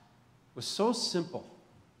house was so simple.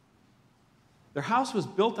 Their house was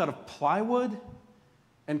built out of plywood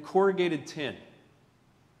and corrugated tin.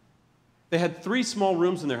 They had 3 small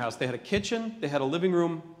rooms in their house. They had a kitchen, they had a living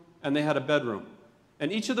room, and they had a bedroom.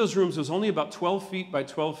 And each of those rooms was only about 12 feet by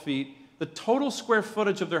 12 feet. The total square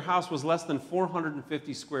footage of their house was less than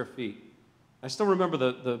 450 square feet. I still remember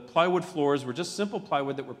the plywood floors were just simple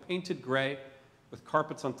plywood that were painted gray with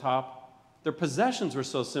carpets on top. Their possessions were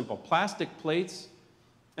so simple: plastic plates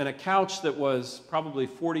and a couch that was probably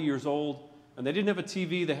 40 years old. And they didn't have a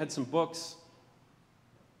TV, they had some books.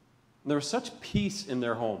 And there was such peace in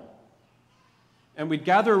their home. And we'd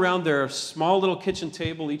gather around their small little kitchen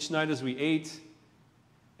table each night as we ate.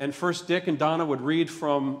 And first Dick and Donna would read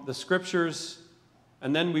from the scriptures,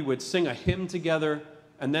 and then we would sing a hymn together,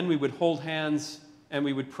 and then we would hold hands and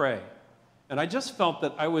we would pray. And I just felt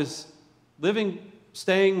that I was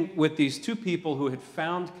staying with these 2 people who had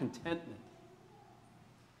found contentment.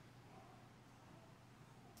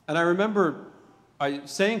 And I remember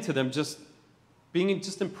saying to them, being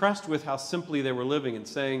impressed with how simply they were living, and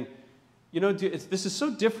saying, you know, this is so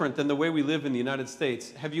different than the way we live in the United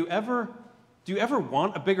States. Do you ever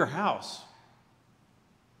want a bigger house?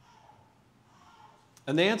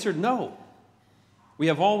 And they answered, no. We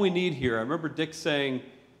have all we need here. I remember Dick saying,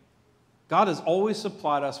 God has always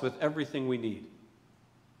supplied us with everything we need.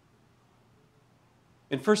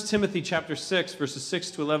 In 1 Timothy chapter 6, verses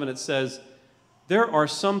 6 to 11, it says, there are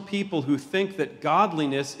some people who think that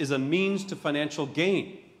godliness is a means to financial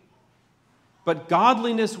gain. But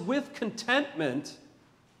godliness with contentment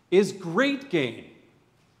is great gain.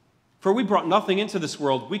 For we brought nothing into this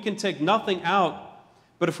world. We can take nothing out.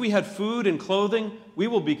 But if we had food and clothing, we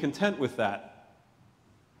will be content with that.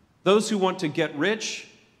 Those who want to get rich,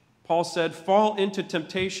 Paul said, fall into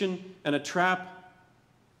temptation and a trap,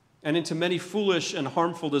 and into many foolish and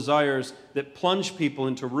harmful desires that plunge people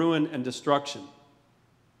into ruin and destruction.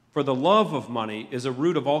 For the love of money is a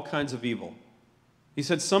root of all kinds of evil. He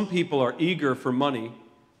said some people are eager for money.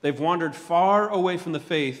 They've wandered far away from the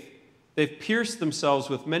faith. They've pierced themselves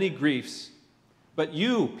with many griefs. But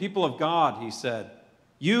you, people of God, he said,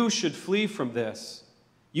 you should flee from this.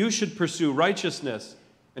 You should pursue righteousness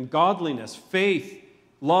and godliness, faith,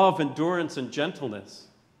 love, endurance, and gentleness.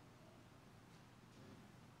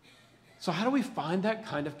 So how do we find that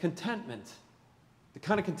kind of contentment? The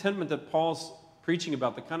kind of contentment that Paul's preaching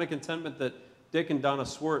about, the kind of contentment that Dick and Donna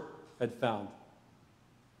Swart had found.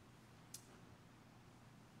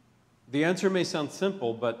 The answer may sound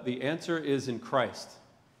simple, but the answer is in Christ.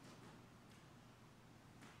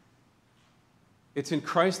 It's in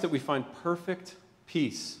Christ that we find perfect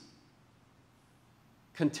peace,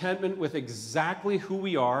 contentment with exactly who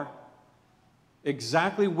we are,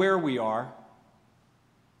 exactly where we are,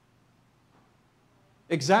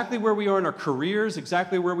 exactly where we are in our careers,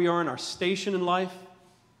 exactly where we are in our station in life,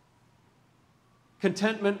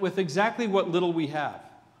 contentment with exactly what little we have.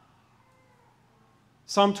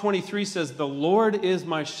 Psalm 23 says, the Lord is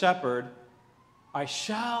my shepherd, I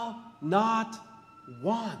shall not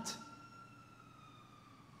want.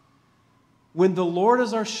 When the Lord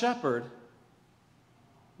is our shepherd,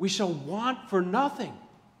 we shall want for nothing.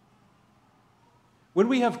 When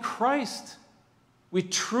we have Christ, we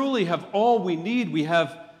truly have all we need. We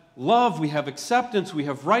have love, we have acceptance, we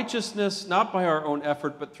have righteousness, not by our own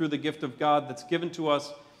effort, but through the gift of God that's given to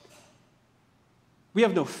us. We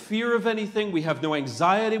have no fear of anything. We have no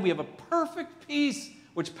anxiety. We have a perfect peace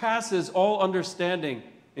which passes all understanding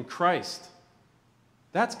in Christ.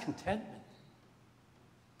 That's contentment.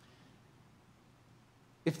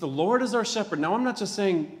 If the Lord is our shepherd, now I'm not just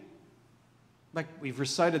saying like we've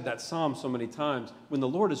recited that psalm so many times, when the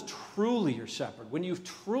Lord is truly your shepherd, when you've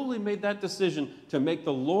truly made that decision to make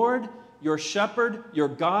the Lord your shepherd, your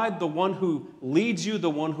guide, the one who leads you, the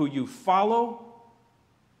one who you follow,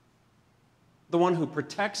 the one who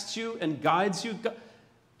protects you and guides you.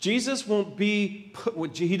 Jesus won't be,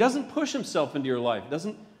 he doesn't push himself into your life. He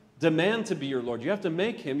doesn't demand to be your Lord. You have to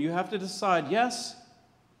make him. You have to decide, yes,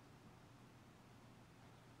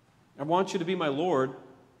 I want you to be my Lord.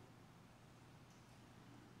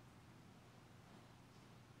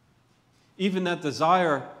 Even that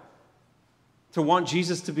desire to want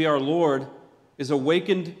Jesus to be our Lord is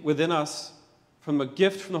awakened within us from a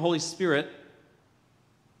gift from the Holy Spirit.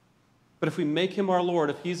 But if we make him our Lord,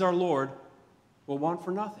 if he's our Lord, we'll want for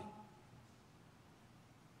nothing.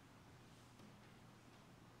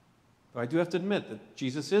 But I do have to admit that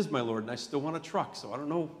Jesus is my Lord, and I still want a truck, so I don't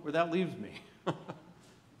know where that leaves me.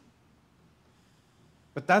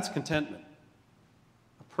 But that's contentment,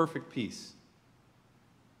 a perfect peace.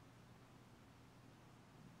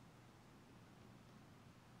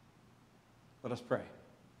 Let us pray.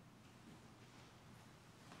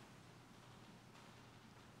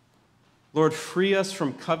 Lord, free us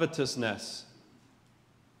from covetousness.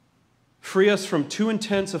 Free us from too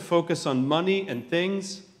intense a focus on money and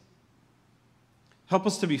things. Help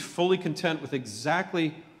us to be fully content with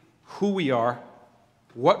exactly who we are,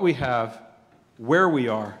 what we have, where we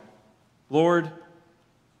are. Lord,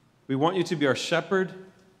 we want you to be our shepherd.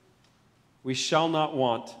 We shall not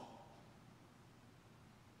want.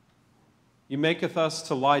 You maketh us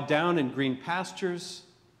to lie down in green pastures.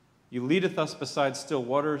 You leadeth us beside still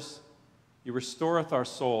waters. You restoreth our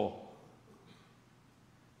soul.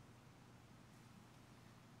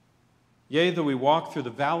 Yea, though we walk through the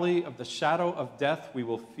valley of the shadow of death, we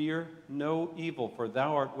will fear no evil, for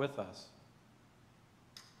thou art with us.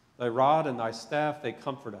 Thy rod and thy staff, they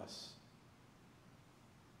comfort us.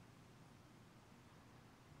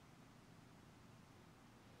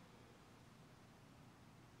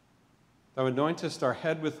 Thou anointest our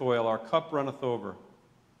head with oil, our cup runneth over.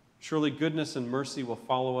 Surely goodness and mercy will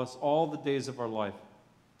follow us all the days of our life,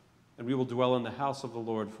 and we will dwell in the house of the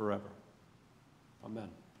Lord forever. Amen.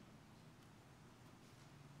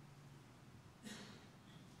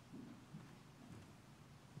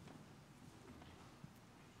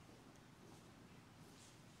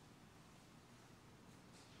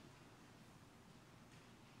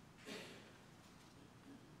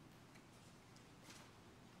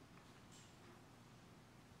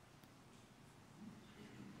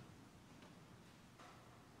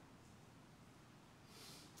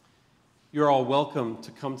 You're all welcome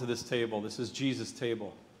to come to this table. This is Jesus'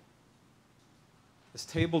 table. This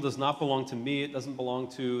table does not belong to me. It doesn't belong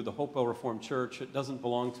to the Hopewell Reformed Church. It doesn't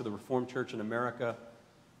belong to the Reformed Church in America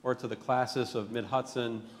or to the classis of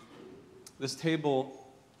Mid-Hudson. This table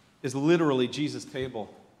is literally Jesus' table.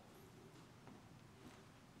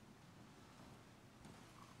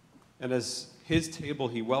 And as his table,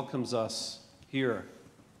 he welcomes us here.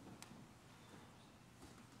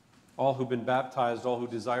 All who've been baptized, all who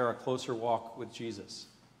desire a closer walk with Jesus.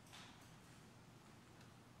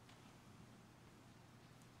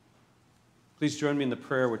 Please join me in the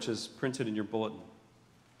prayer which is printed in your bulletin.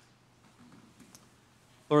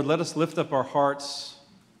 Lord, let us lift up our hearts.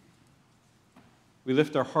 We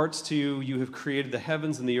lift our hearts to you. You have created the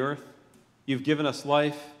heavens and the earth. You've given us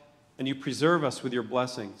life, and you preserve us with your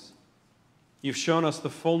blessings. You've shown us the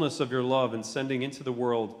fullness of your love in sending into the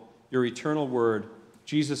world your eternal word,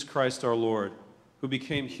 Jesus Christ our Lord, who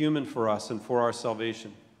became human for us and for our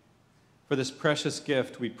salvation. For this precious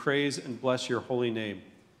gift, we praise and bless your holy name.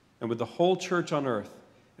 And with the whole church on earth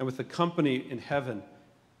and with the company in heaven,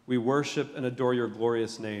 we worship and adore your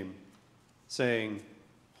glorious name, saying,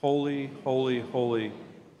 Holy, holy, holy,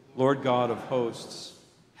 Lord God of hosts,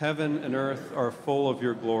 heaven and earth are full of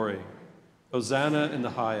your glory. Hosanna in the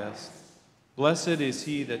highest. Blessed is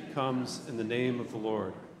he that comes in the name of the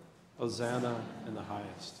Lord. Hosanna in the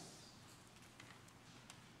highest.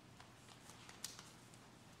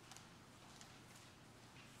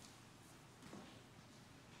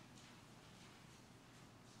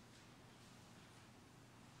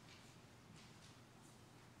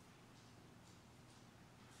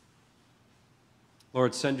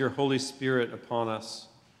 Lord, send your Holy Spirit upon us.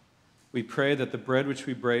 We pray that the bread which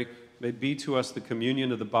we break may be to us the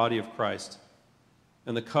communion of the body of Christ,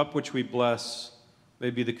 and the cup which we bless may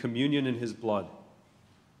be the communion in his blood.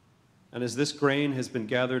 And as this grain has been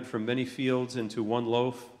gathered from many fields into one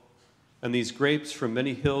loaf, and these grapes from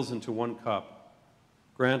many hills into one cup,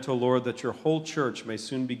 grant, O Lord, that your whole church may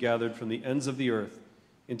soon be gathered from the ends of the earth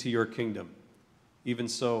into your kingdom. Even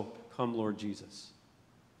so, come, Lord Jesus.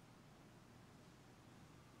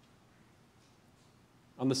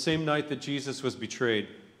 On the same night that Jesus was betrayed,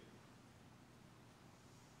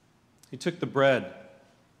 he took the bread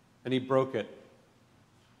and he broke it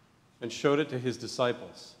and showed it to his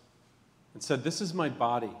disciples and said, "This is my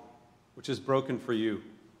body, which is broken for you.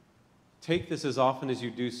 Take this as often as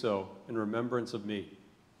you do so in remembrance of me."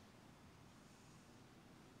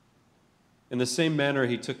 In the same manner,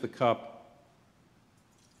 he took the cup,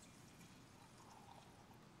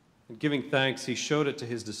 and giving thanks, he showed it to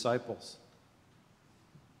his disciples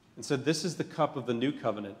and said, "This is the cup of the new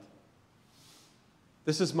covenant.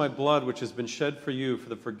 This is my blood, which has been shed for you for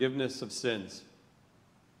the forgiveness of sins.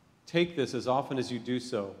 Take this as often as you do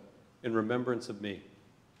so in remembrance of me."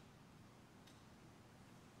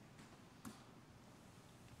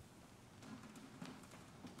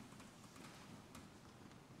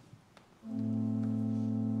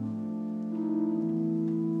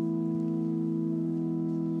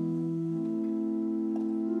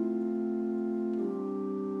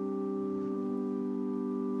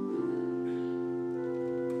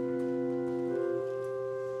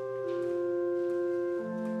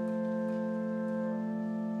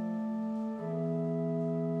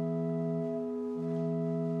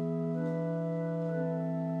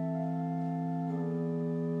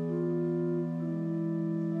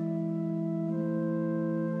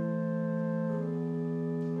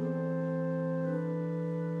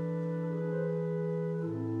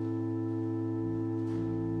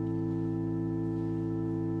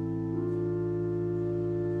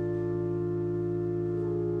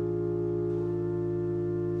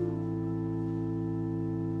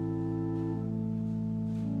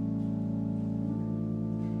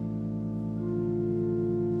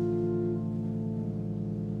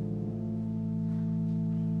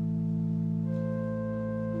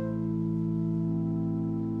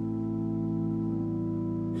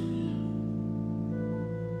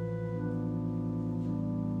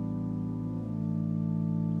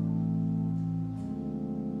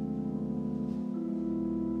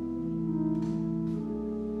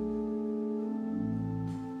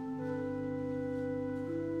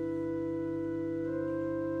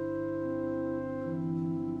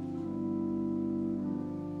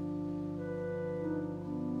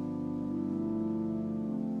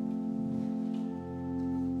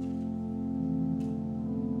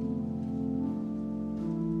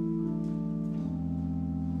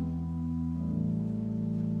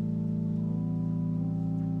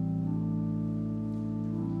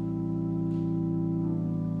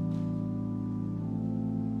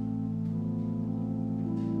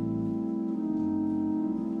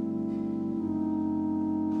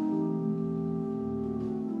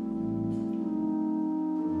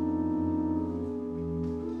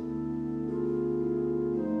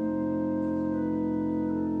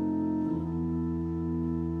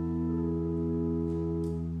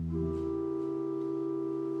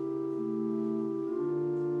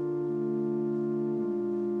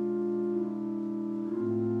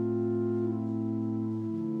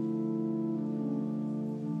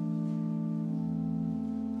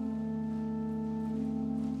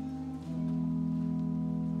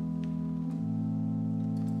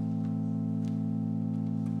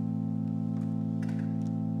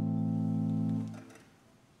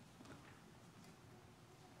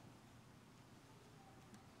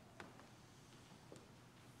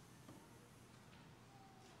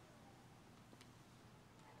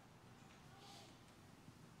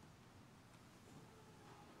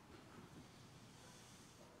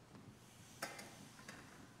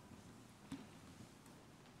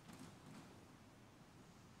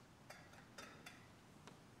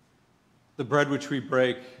 The bread which we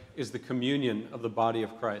break is the communion of the body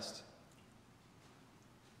of Christ.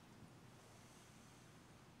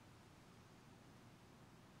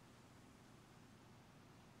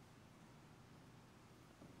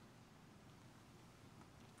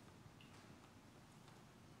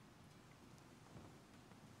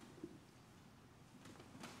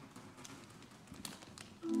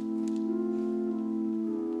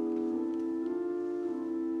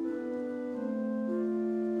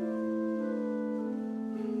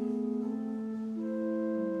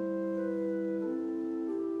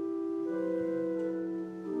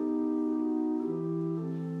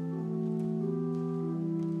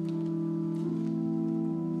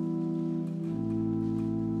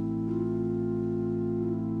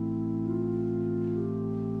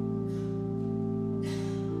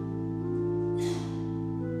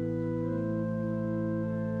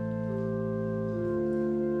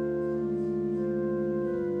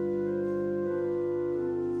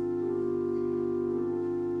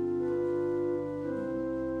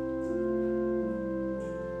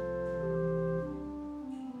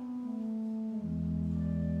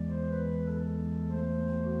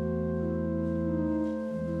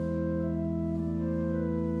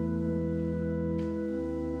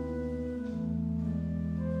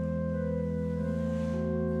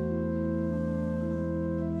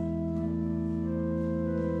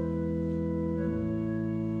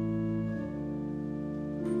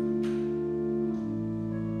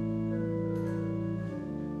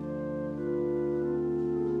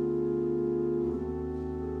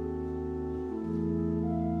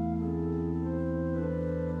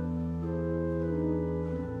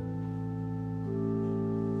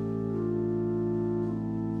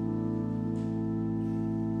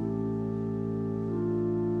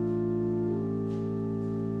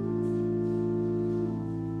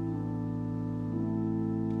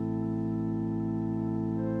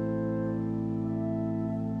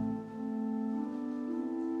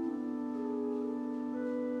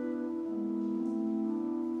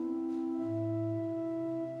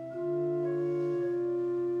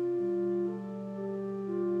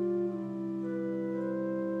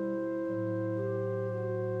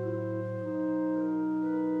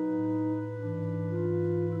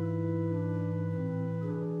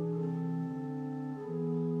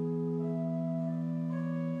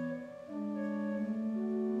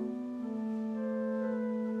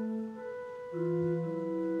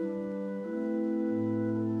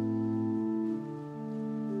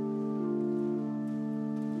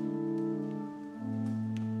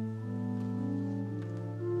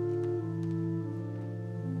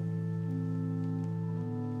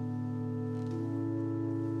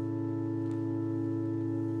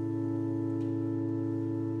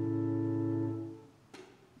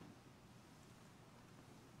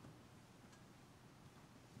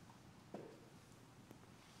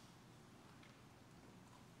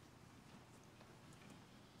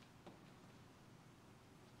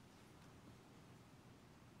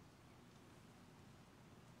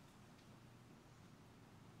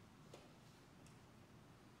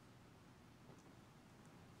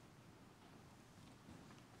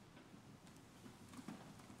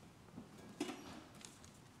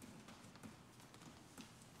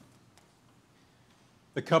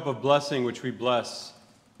 The cup of blessing which we bless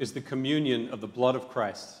is the communion of the blood of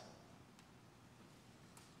Christ.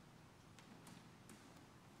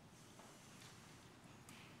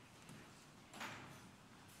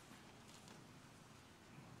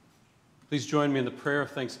 Please join me in the prayer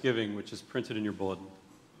of thanksgiving, which is printed in your bulletin.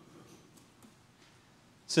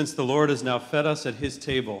 Since the Lord has now fed us at his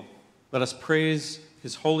table, let us praise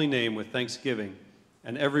his holy name with thanksgiving,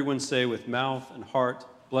 and everyone say with mouth and heart,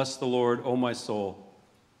 "Bless the Lord, O my soul."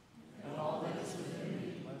 And all that is within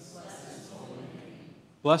me, bless his holy name.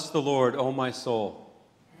 Bless the Lord, O my soul.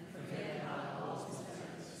 And forget not all his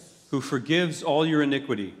benefits. Who forgives all your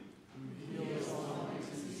iniquity, Who heals all your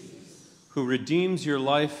diseases. who redeems your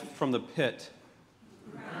life from the pit.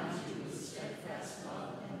 Who crowns you with steadfast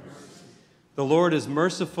love and mercy. The Lord is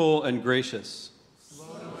merciful and gracious. Slow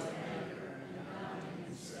to anger and abounding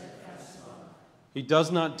in steadfast love. He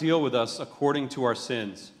does not deal with us according to our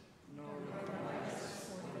sins.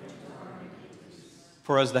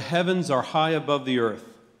 For as the heavens are high above the earth,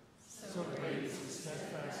 So great is his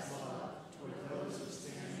steadfast love toward those who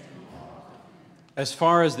stand in awe of him. as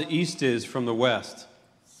far as the east is from the west,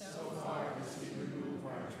 So far does he remove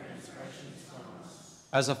our transgressions from us.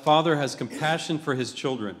 as a father has compassion for his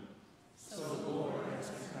children, So the Lord has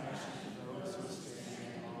compassion for those who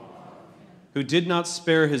stand in awe of him. who did not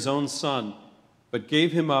spare his own son, but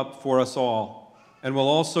gave him up for us all, and will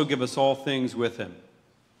also give us all things with him.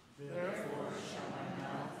 Therefore shall my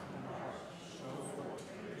mouth and heart show forth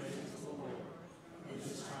the praise of the Lord from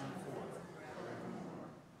this time forth forevermore.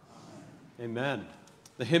 Amen.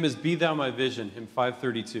 The hymn is "Be Thou My Vision," hymn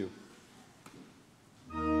 532.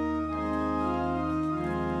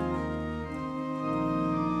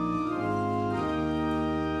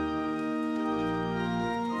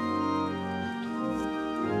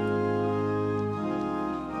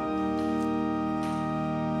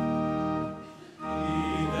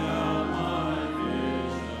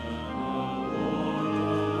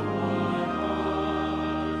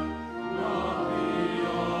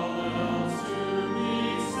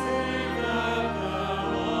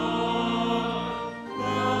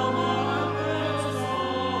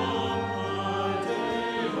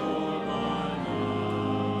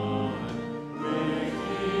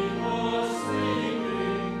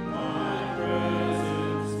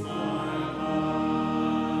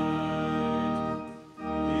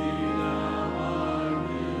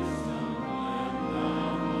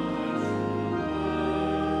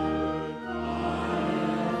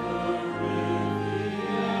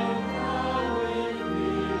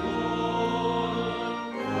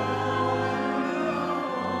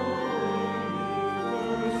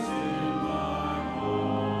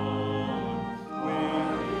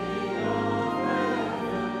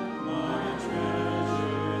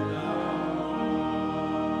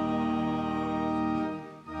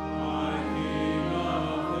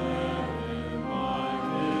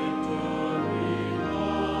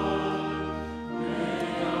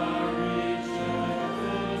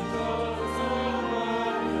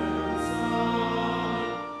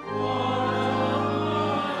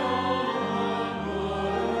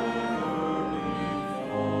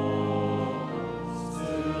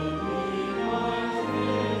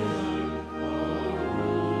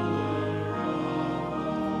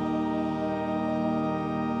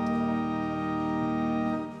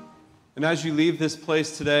 And as you leave this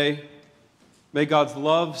place today, may God's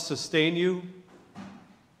love sustain you,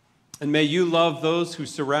 and may you love those who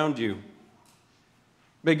surround you.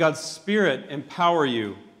 May God's Spirit empower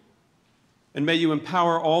you, and may you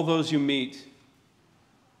empower all those you meet.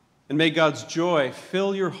 And may God's joy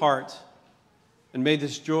fill your heart, and may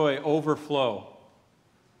this joy overflow.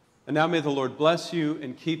 And now may the Lord bless you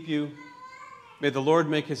and keep you. May the Lord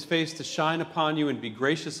make his face to shine upon you and be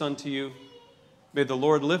gracious unto you. May the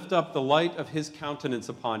Lord lift up the light of his countenance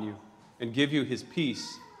upon you and give you his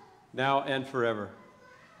peace now and forever.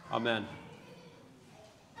 Amen.